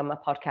podcast on my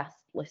podcast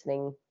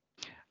listening.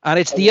 And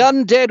it's the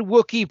Undead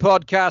Wookie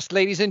podcast,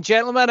 ladies and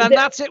gentlemen, and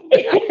that's it.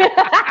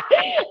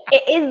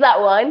 It is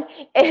that one,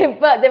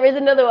 but there is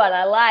another one.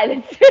 I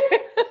lied.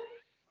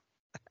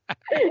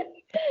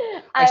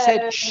 I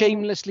said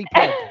shamelessly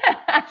plug.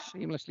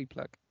 Shamelessly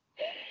plug.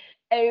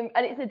 And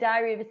it's The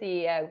Diary of a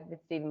CEO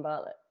with Stephen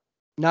Bartlett.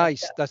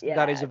 Nice.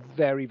 That is a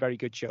very, very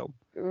good show.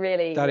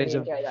 Really, that really is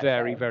a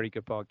very, very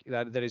good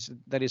podcast.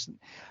 That is.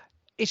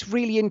 It's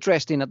really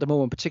interesting at the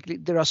moment.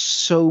 Particularly,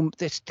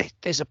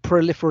 there's a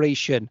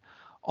proliferation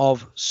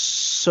of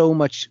so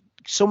much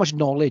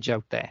knowledge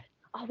out there.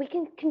 Oh, we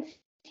can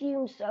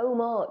consume so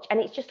much, and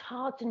it's just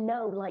hard to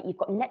know. Like, you've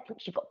got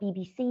Netflix, you've got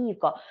BBC,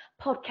 you've got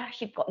podcasts,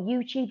 you've got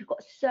YouTube, you've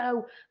got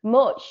so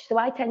much. So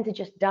I tend to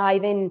just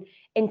dive in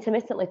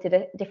intermittently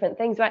to different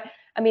things. Right?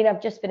 I mean,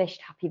 I've just finished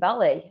Happy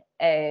Valley.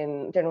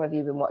 Don't know whether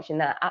you've been watching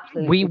that.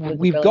 Absolutely,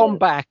 we've gone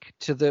back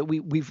to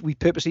we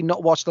purposely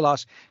not watched the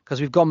last,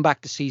 because we've gone back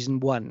to season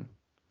 1.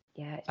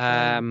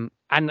 Yeah.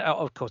 And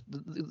of course,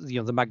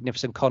 the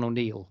magnificent Con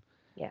O'Neill.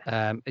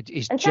 Yeah. It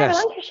is and just.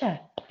 Sarah Lancashire.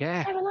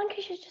 Yeah. Sarah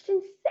Lancashire's just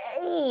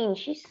insane.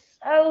 She's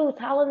so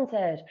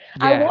talented.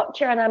 Yeah. I watch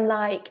her and I'm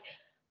like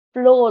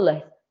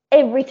flawless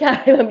every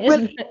time. I'm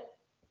just.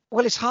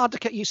 Well, it's hard to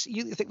get you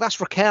think that's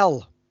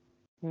Raquel.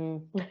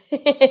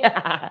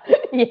 Yeah.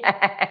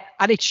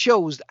 And it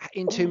shows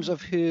in terms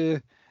of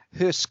her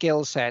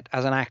skill set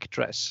as an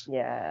actress.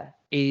 Yeah.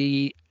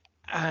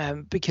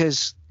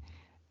 Because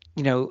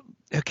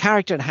her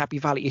character in Happy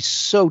Valley is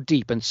so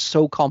deep and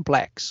so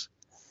complex.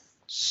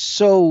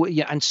 so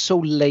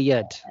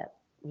layered.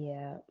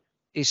 Yeah.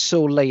 Is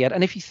so layered.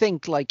 And if you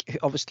think, like,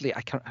 obviously,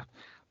 I can't.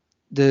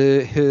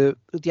 The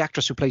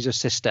actress who plays her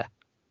sister.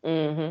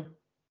 Mm-hmm.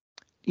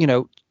 You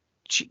know,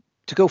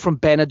 to go from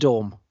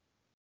Benidorm.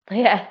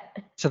 Yeah.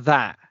 To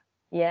that.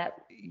 Yeah.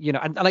 You know,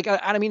 and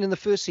I mean, in the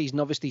first season,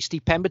 obviously,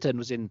 Steve Pemberton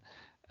was in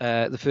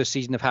the first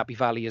season of Happy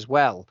Valley as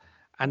well,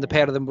 and the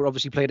pair of them were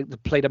obviously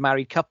played a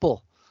married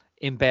couple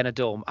in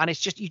Benidorm, and it's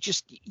just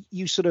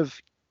you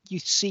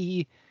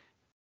see,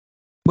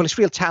 well, it's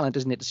real talent,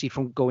 isn't it, to see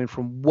from going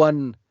from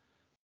one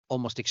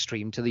almost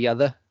extreme to the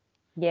other.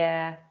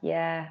 Yeah,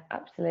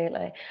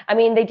 absolutely. I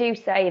mean, they do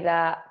say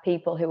that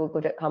people who are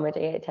good at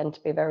comedy tend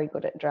to be very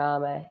good at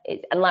drama.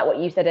 And like what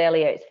you said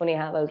earlier, it's funny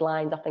how those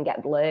lines often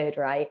get blurred,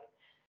 right?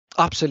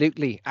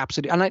 Absolutely.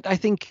 And I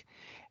think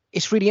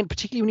it's really,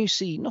 particularly when you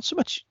see not so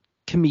much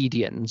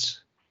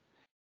comedians,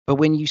 but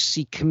when you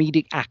see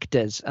comedic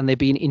actors and they're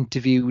being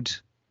interviewed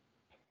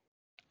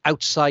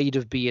outside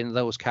of being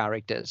those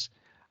characters,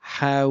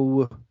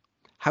 how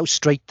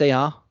straight they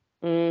are.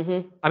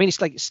 Mm-hmm. I mean,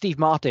 it's like Steve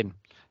Martin.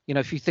 You know,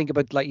 if you think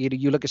about, like,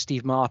 you look at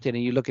Steve Martin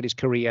and you look at his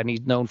career, and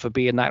he's known for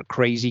being that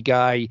crazy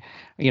guy,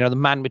 you know, the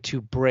man with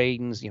two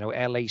brains, you know,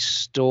 LA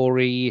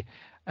Story,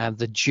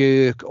 The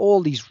Jerk,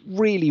 all these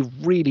really,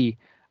 really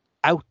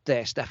out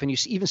there stuff. And you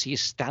even see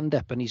his stand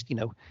up, and he's, you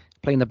know,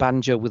 playing the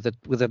banjo with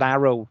an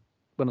arrow,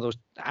 one of those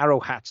arrow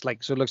hats,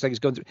 like, so it looks like he's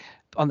going through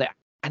on there.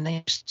 And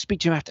they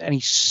speak to him after, and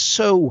he's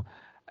so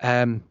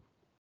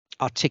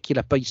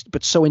articulate,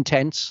 but so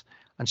intense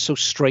and so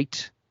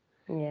straight.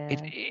 Yeah.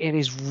 It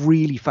is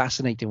really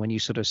fascinating when you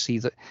sort of see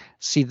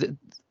the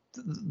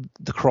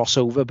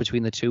crossover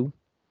between the two.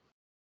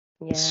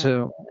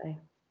 Yeah.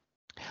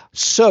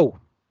 So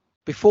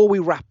before we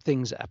wrap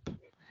things up,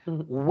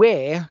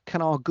 where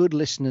can our good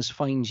listeners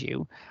find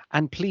you?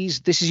 And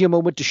please, this is your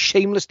moment to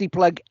shamelessly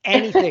plug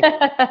anything.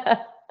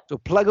 So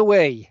plug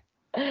away.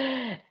 So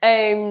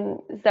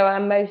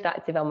I'm most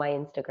active on my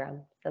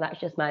Instagram. So that's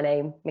just my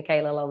name,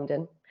 Michaela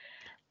Longden.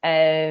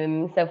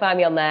 So find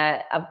me on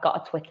there. I've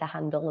got a Twitter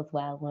handle as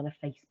well, on a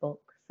Facebook.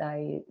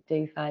 So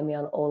do find me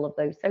on all of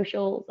those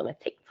socials, on a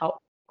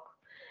TikTok.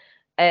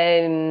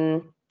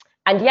 And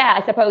yeah,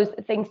 I suppose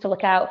things to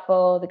look out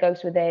for. The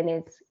Ghost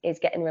Within is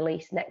getting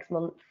released next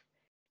month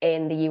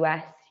in the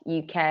US,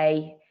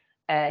 UK,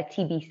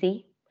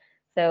 TBC.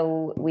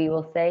 So we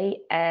will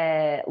see.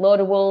 Lord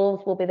of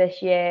Wolves will be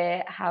this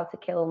year. How to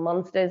Kill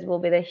Monsters will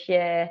be this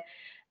year.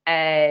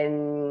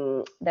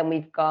 Then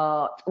we've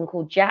got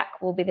Uncle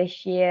Jack will be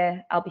this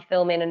year. I'll be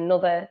filming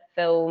another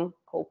film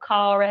called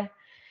Cara,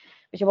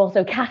 which I'm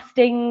also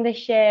casting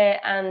this year,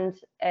 and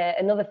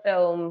another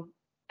film,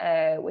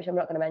 which I'm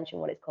not going to mention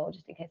what it's called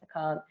just in case I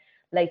can't,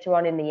 later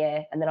on in the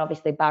year. And then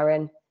obviously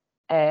Baron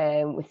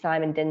with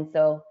Simon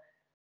Dinsel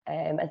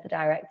as the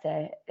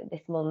director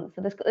this month.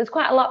 So there's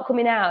quite a lot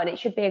coming out, and it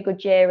should be a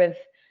good year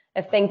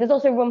of things. There's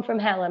also Run From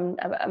Hell.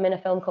 I'm in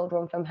a film called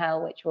Run From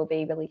Hell, which will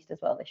be released as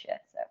well this year.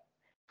 So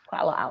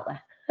quite a lot out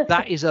there.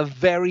 That is a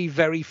very,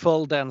 very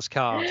full dance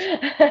card.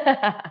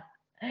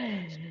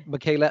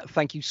 Michaela,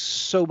 thank you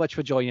so much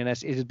for joining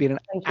us. It has been an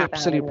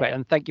absolute pleasure,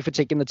 and thank you for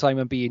taking the time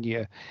and being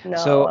here. I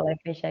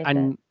appreciate it.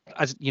 And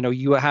as you know,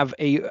 you're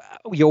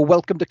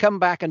welcome to come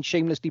back and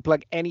shamelessly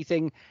plug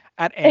anything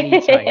at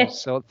any time.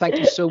 So thank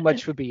you so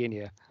much for being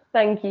here.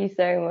 Thank you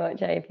so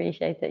much. I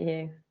appreciate it,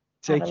 Hugh.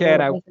 Take care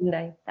now.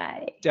 Sunday.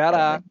 Bye.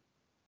 Ta-da.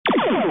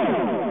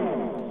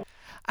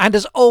 And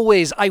as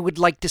always, I would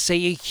like to say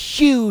a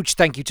huge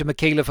thank you to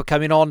Michaela for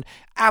coming on.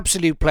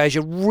 Absolute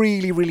pleasure.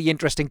 Really, really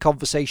interesting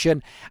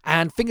conversation.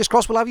 And fingers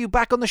crossed we'll have you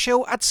back on the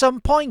show at some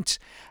point.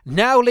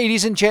 Now,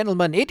 ladies and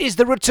gentlemen, it is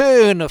the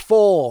return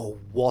for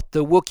What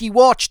the Wookie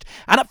Watched.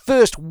 And at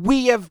first,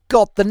 we have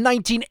got the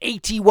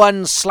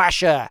 1981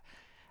 slasher,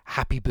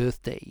 Happy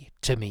Birthday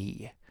to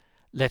Me.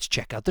 Let's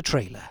check out the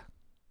trailer.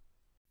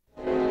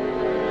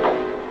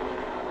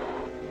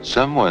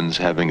 Someone's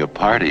having a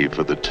party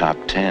for the top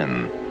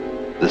 10.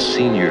 The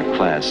senior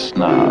class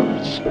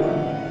snobs.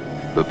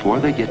 Before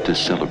they get to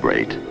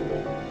celebrate,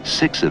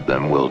 6 of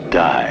them will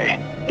die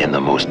in the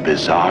most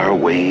bizarre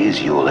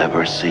ways you'll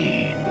ever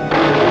see.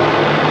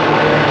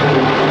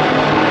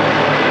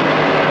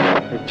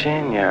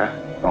 Virginia,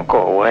 don't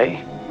go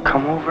away.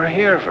 Come over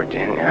here,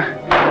 Virginia.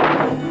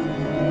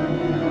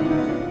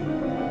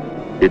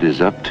 It is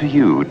up to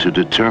you to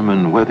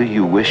determine whether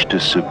you wish to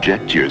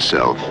subject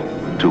yourself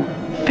to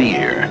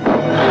fear,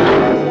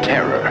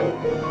 terror,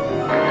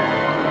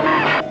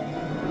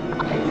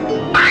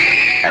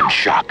 and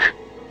shock.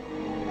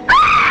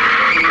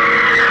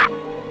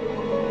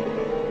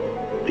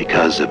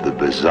 Because of the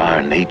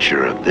bizarre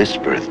nature of this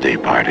birthday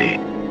party,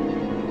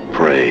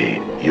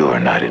 pray you're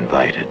not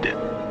invited.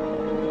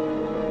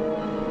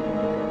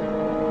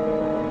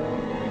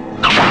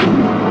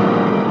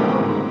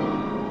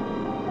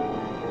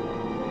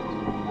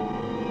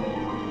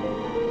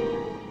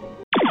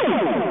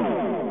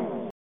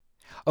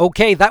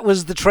 Okay, that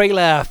was the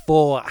trailer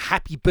for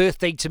Happy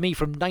Birthday to Me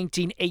from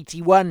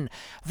 1981.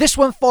 This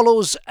one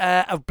follows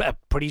a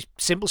pretty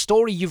simple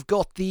story. You've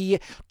got the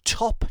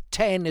top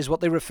 10 is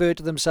what they refer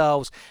to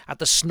themselves at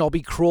the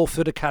snobby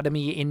Crawford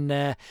Academy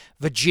in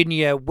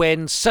Virginia,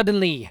 when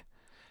suddenly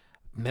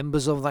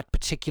members of that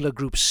particular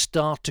group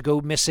start to go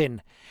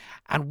missing.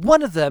 And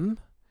one of them,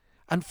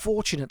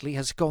 unfortunately,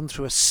 has gone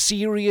through a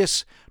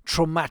serious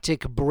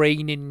traumatic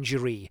brain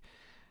injury.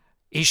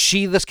 Is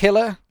she the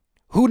killer?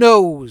 Who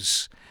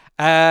knows?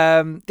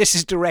 This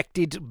is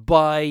directed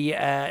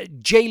by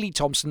J. Lee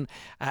Thompson,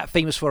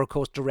 famous for, of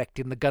course,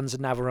 directing The Guns of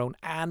Navarone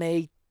and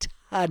a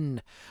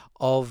ton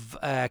of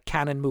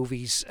canon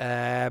movies,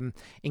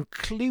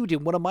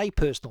 including one of my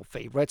personal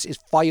favourites is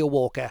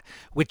Firewalker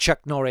with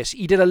Chuck Norris.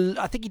 I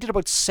think he did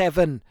about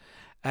 7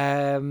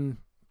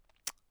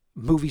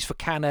 movies for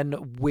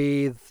canon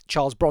with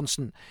Charles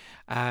Bronson.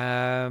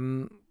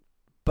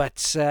 But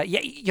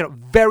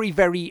very,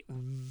 very,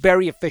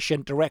 very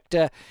efficient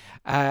director.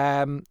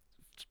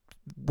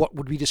 What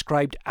would be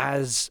described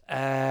as,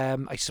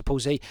 I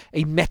suppose, a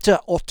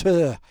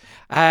meta-auteur.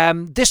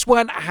 This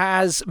one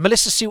has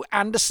Melissa Sue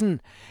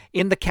Anderson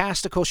in the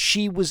cast. Of course,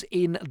 she was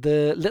in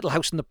The Little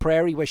House on the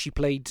Prairie, where she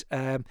played,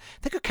 I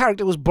think her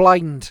character was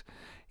blind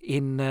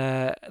in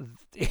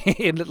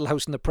Little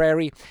House on the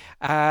Prairie.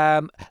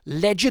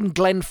 Legend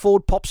Glenn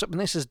Ford pops up in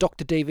this as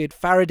Dr. David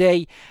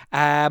Faraday.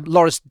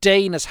 Loris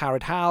Dane as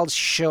Harold Hals.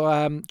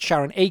 Sharon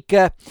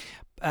Aker.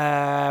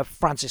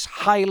 Francis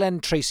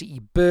Hyland, Tracy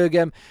E.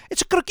 Bergham.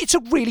 It's a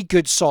really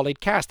good, solid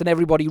cast, and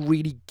everybody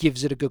really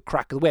gives it a good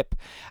crack of the whip.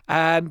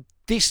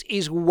 This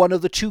is one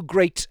of the 2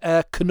 great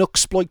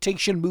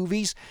Canucksploitation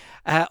movies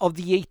of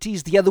the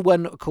 80s. The other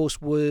one, of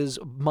course, was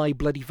My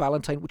Bloody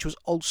Valentine, which was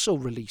also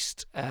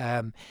released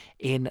in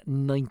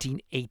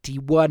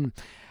 1981.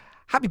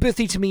 Happy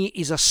Birthday to Me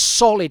is a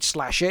solid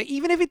slasher,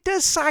 even if it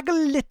does sag a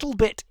little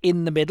bit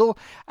in the middle.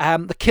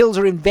 The kills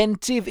are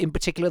inventive, in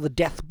particular the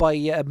death by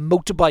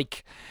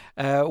motorbike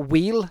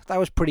wheel. That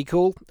was pretty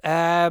cool.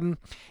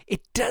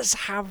 It does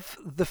have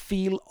the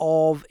feel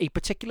of a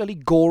particularly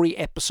gory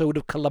episode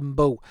of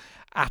Columbo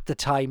at the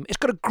time. It's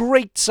got a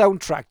great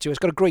soundtrack too. It's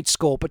got a great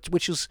score,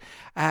 which is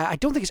I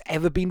don't think it's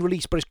ever been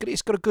released, but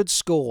it's got a good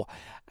score.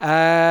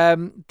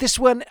 This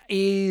one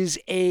is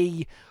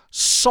a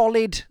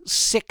solid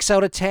 6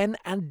 out of 10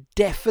 and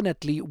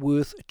definitely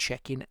worth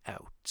checking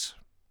out.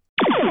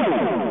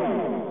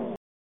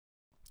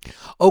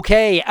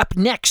 Okay, up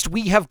next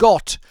we have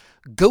got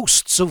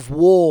Ghosts of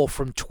War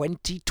from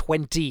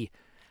 2020.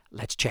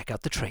 Let's check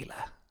out the trailer.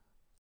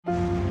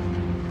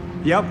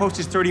 The outpost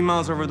is 30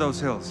 miles over those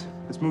hills.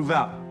 Let's move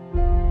out.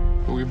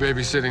 Who are we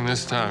babysitting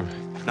this time?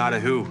 Not a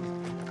who,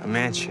 a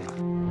mansion.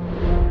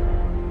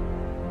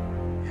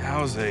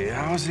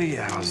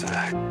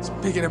 Yowza. It's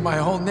bigger than my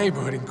whole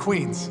neighborhood in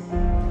Queens.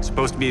 It's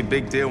supposed to be a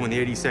big deal when the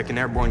 82nd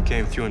Airborne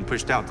came through and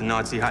pushed out the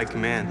Nazi high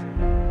command.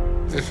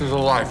 This is a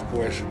life,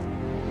 boys.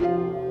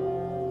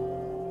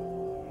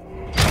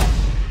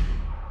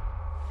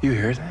 You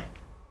hear that?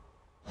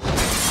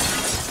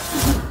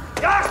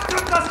 Ja,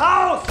 stimmt das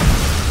Haus!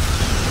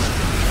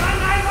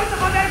 Nein, runter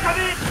von der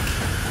LKW!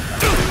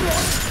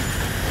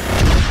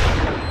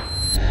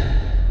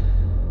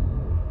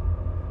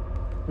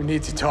 We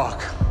need to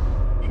talk.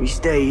 We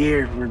stay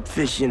here, we're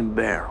fish in a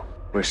barrel.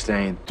 We're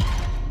staying.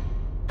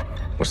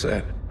 What's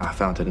that? I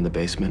found it in the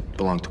basement.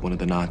 Belonged to one of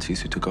the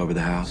Nazis who took over the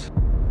house.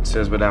 It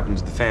says what happened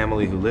to the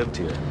family who lived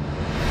here.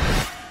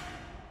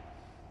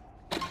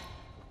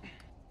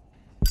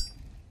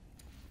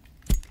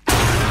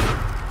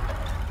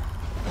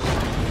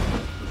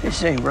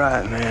 This ain't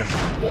right, man.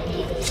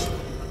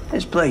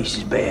 This place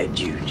is bad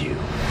juju.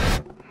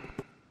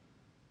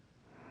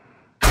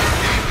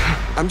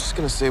 I'm just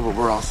gonna say what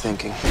we're all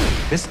thinking.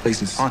 This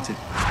place is haunted.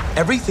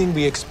 Everything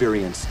we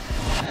experience,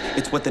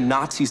 it's what the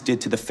Nazis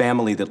did to the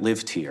family that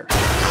lived here.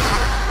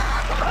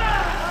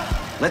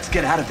 Let's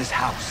get out of this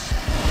house.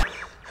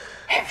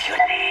 If you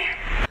leave,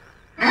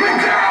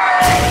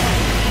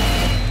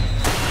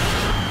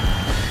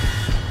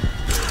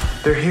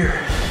 They're here.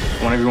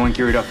 I want everyone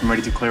geared up and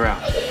ready to clear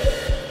out.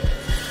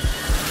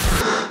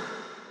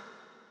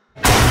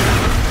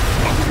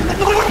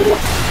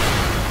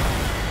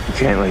 you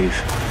can't leave.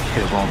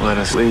 It won't let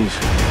us leave.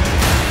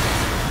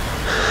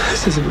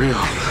 This isn't real.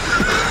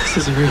 This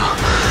isn't real.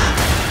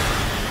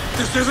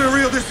 This isn't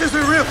real! This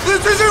isn't real!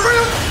 This isn't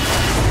real!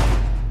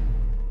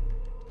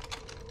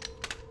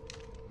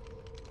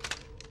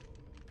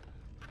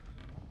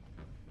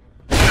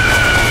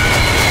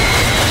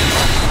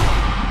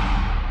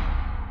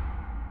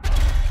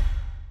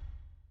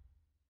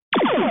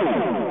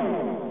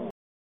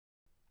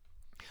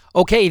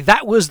 Okay,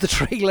 that was the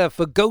trailer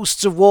for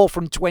Ghosts of War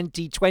from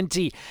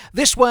 2020.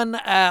 This one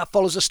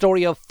follows a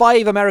story of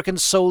 5 American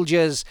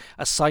soldiers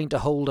assigned to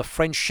hold a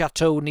French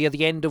chateau near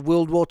the end of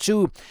World War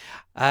II.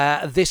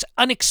 This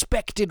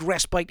unexpected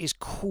respite is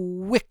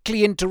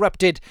quickly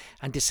interrupted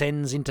and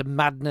descends into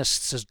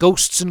madness as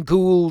ghosts and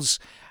ghouls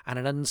and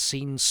an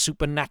unseen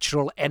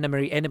supernatural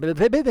enemy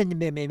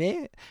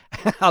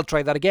I'll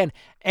try that again.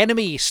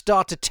 Enemy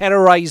start to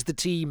terrorize the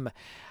team,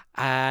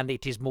 and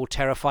it is more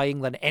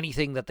terrifying than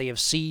anything that they have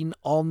seen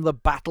on the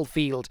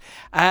battlefield.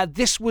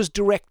 This was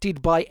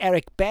directed by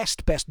Eric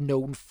Best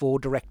known for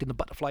directing The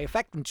Butterfly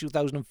Effect in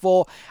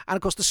 2004, and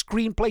of course the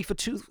screenplay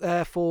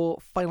for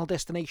Final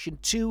Destination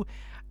 2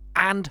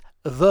 and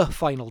The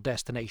Final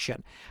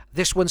Destination.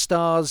 This one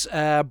stars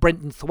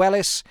Brenton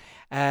Thwaites,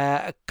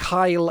 Kyle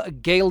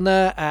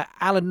Gaellner,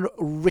 Alan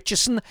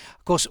Ritchson.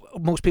 Of course,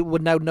 most people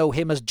would now know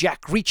him as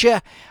Jack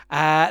Reacher.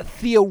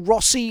 Theo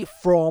Rossi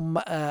from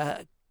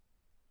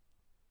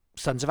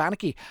Sons of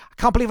Anarchy. I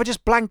can't believe I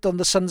just blanked on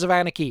the Sons of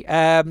Anarchy.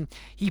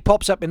 He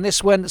pops up in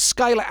this one.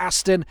 Skylar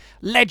Aston,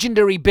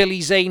 legendary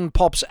Billy Zane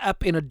pops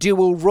up in a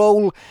dual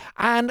role,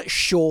 and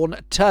Sean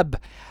Tubb.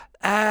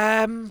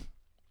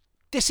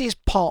 This is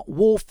part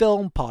war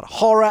film, part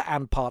horror,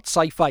 and part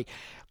sci-fi.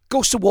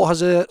 Ghost of War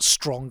has a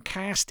strong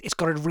cast. It's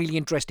got a really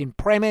interesting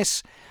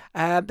premise.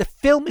 The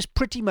film is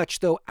pretty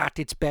much, though, at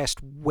its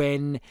best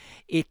when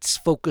it's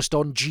focused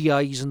on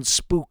GIs and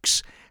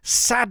spooks.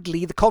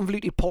 Sadly, the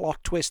convoluted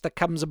plot twist that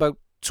comes about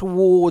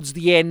towards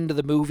the end of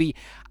the movie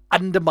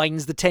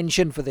undermines the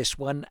tension for this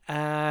one.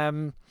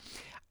 And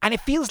it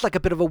feels like a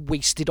bit of a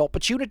wasted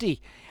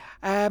opportunity.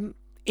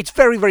 It's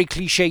very, very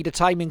cliched at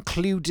time,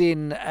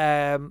 including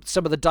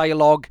some of the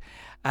dialogue.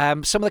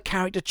 Some of the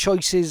character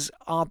choices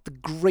aren't the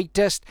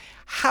greatest.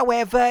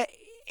 However,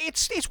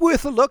 it's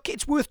worth a look.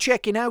 It's worth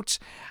checking out.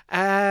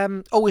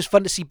 Always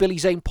fun to see Billy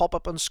Zane pop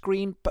up on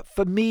screen. But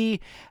for me,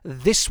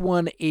 this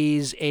one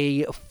is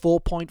a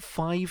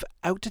 4.5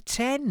 out of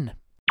 10.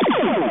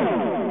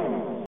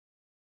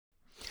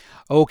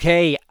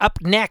 Okay, up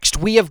next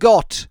we have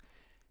got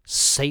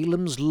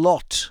Salem's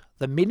Lot,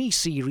 the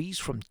mini-series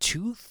from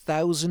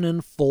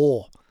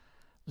 2004.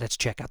 Let's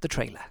check out the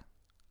trailer.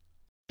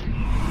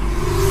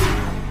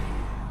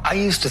 I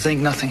used to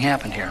think nothing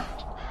happened here.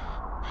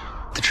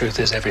 The truth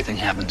is, everything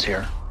happens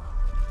here.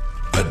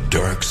 A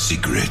dark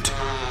secret.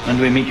 When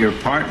do we meet your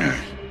partner?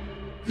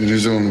 In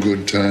his own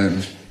good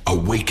time.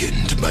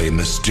 Awakened by a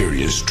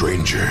mysterious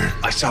stranger.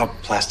 I saw a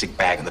plastic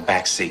bag in the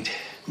back seat.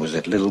 Was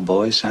it little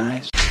boy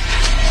size?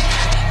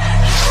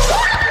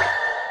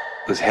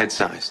 It was head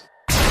sized.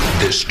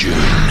 This June.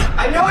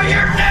 I know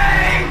your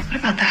name! What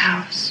about the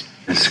house?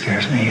 It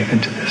scares me even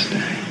to this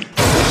day.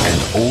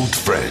 An old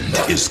friend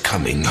is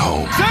coming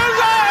home.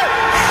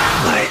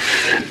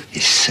 Life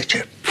is such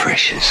a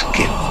precious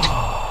gift.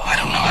 I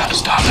don't know how to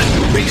stop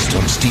it. Based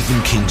on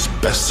Stephen King's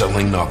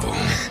best-selling novel.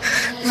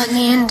 Let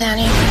me in,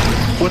 Daddy.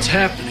 What's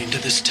happening to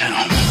this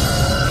town?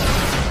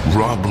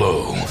 Rob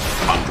Lowe,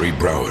 Andre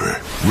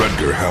Braugher,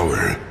 Rutger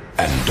Hauer,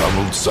 and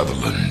Donald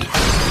Sutherland.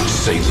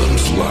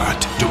 Salem's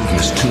Lot. Don't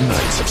miss 2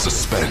 nights of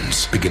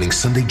suspense, beginning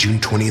Sunday, June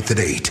 20th at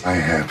 8. I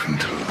happen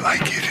to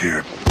like it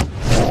here.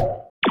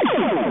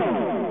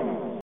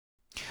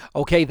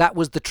 Okay, that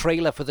was the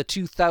trailer for the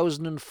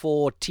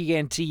 2004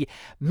 TNT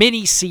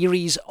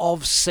mini-series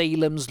of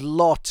Salem's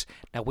Lot.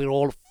 Now, we're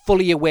all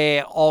fully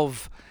aware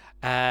of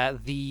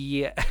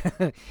the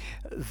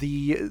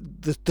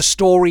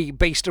story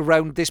based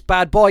around this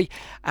bad boy.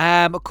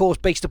 Of course,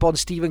 based upon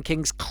Stephen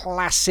King's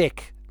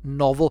classic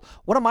novel,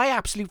 one of my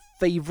absolute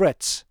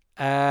favourites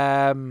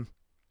of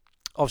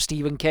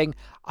Stephen King.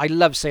 I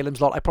love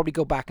Salem's Lot. I probably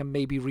go back and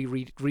maybe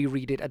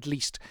reread it at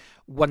least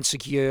once a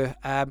year.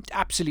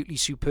 Absolutely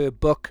superb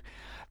book.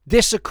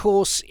 This, of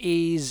course,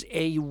 is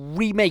a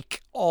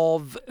remake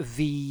of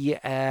the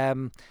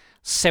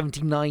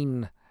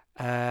 79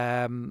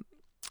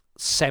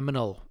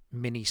 seminal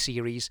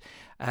mini-series.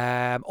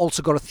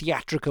 Also got a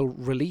theatrical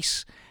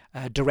release,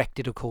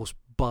 directed, of course,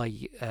 by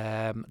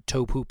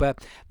Tobe Hooper.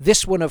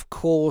 This one, of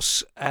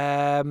course,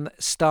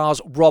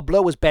 stars Rob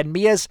Lowe as Ben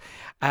Mears,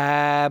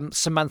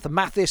 Samantha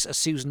Mathis as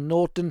Susan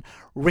Norton,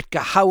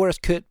 Rutger Hauer as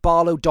Kurt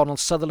Barlow, Donald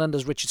Sutherland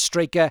as Richard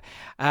Straker,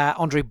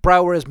 Andre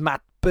Braugher as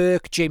Matt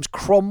Burke, James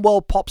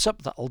Cromwell pops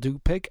up, that'll do,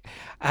 pig,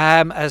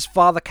 as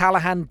Father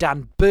Callahan,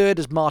 Dan Bird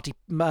as Mark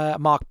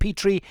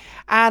Petrie,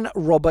 and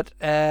Robert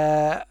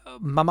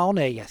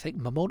Mamone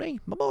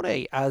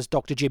as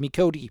Dr. Jimmy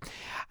Cody.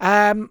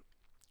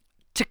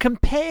 To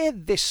compare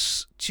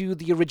this to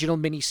the original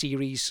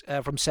mini-series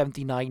from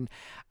 79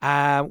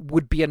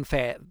 would be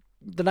unfair.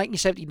 The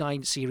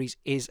 1979 series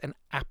is an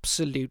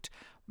absolute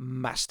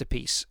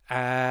masterpiece.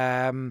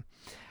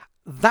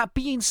 That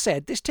being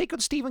said, this take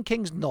on Stephen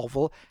King's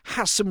novel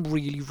has some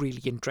really,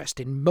 really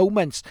interesting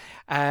moments.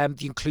 The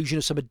inclusion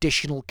of some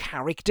additional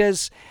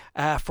characters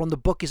from the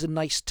book is a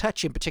nice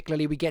touch. In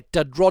particularly, we get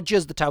Dud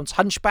Rogers, the town's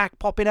hunchback,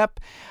 popping up.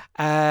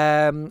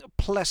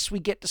 Plus, we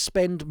get to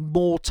spend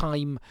more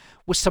time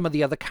with some of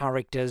the other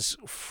characters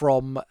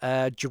from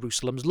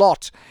Jerusalem's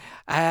Lot.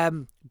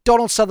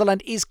 Donald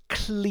Sutherland is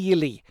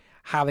clearly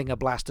having a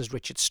blast as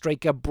Richard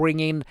Straker,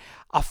 bringing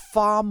a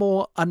far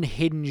more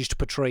unhinged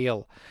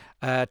portrayal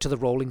to the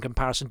role in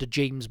comparison to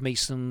James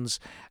Mason's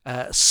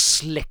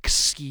slick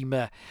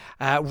schemer.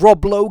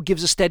 Rob Lowe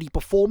gives a steady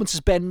performance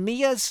as Ben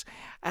Mears.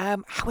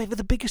 However,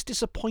 the biggest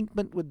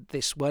disappointment with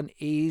this one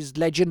is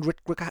legend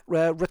Rutger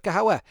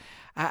Hauer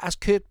as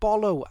Kurt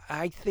Barlow.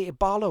 I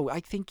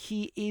think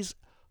he is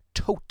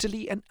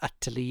totally and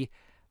utterly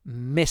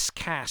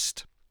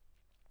miscast.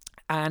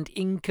 And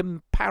in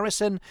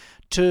comparison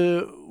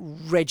to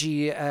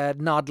Reggie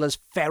Nardler's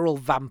feral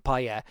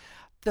vampire,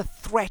 the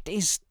threat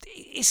is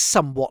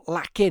somewhat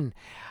lacking.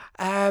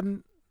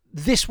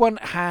 This one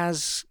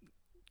has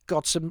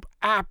got some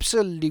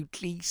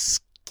absolutely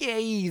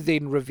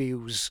scathing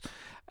reviews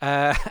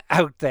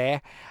out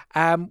there,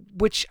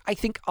 which I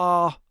think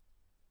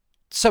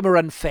some are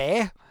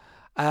unfair.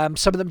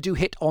 Some of them do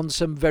hit on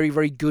some very,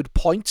 very good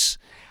points.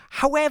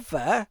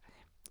 However,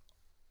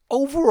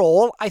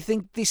 overall, I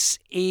think this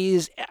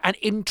is an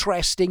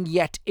interesting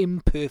yet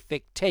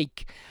imperfect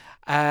take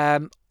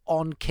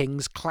on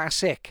King's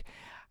classic.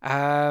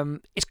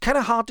 It's kind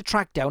of hard to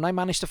track down. I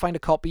managed to find a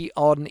copy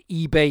on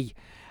eBay.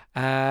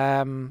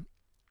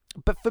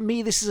 But for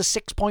me, this is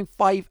a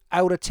 6.5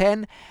 out of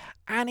 10,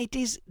 and it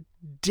is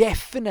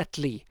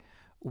definitely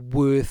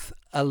worth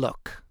a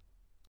look.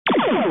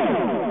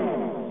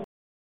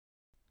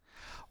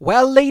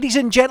 Well, ladies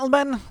and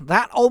gentlemen,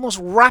 that almost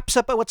wraps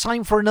up our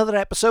time for another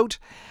episode.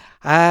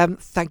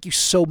 Thank you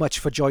so much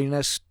for joining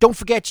us. Don't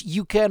forget,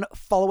 you can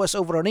follow us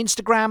over on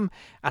Instagram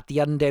at The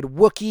Undead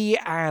Wookie,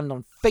 and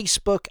on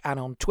Facebook and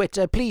on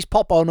Twitter. Please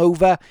pop on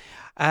over.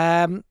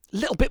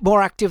 Little bit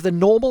more active than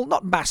normal,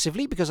 not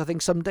massively, because I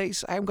think some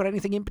days I haven't got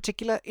anything in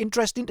particular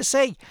interesting to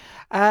say.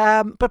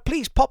 But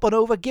please pop on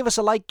over, give us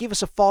a like, give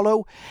us a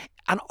follow.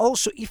 And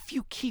also, if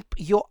you keep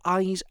your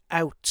eyes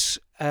out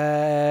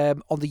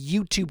on the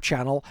YouTube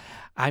channel,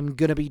 I'm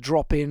going to be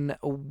dropping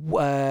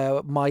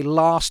my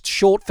last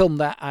short film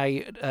that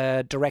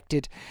I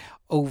directed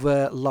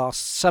over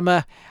last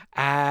summer.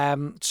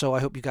 So I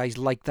hope you guys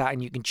like that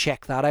and you can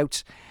check that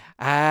out.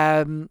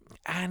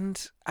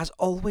 And as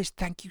always,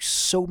 thank you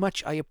so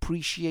much. I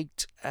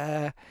appreciate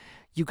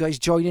you guys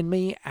joining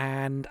me,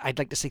 and I'd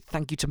like to say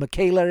thank you to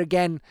Michaela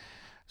again.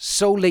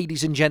 So,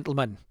 ladies and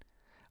gentlemen,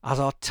 as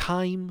our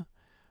time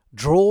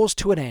draws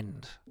to an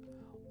end,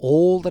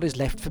 all that is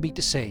left for me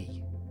to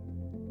say,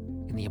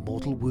 in the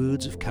immortal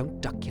words of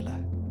Count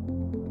Duckula,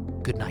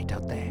 good night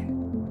out there,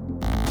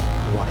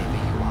 whatever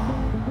you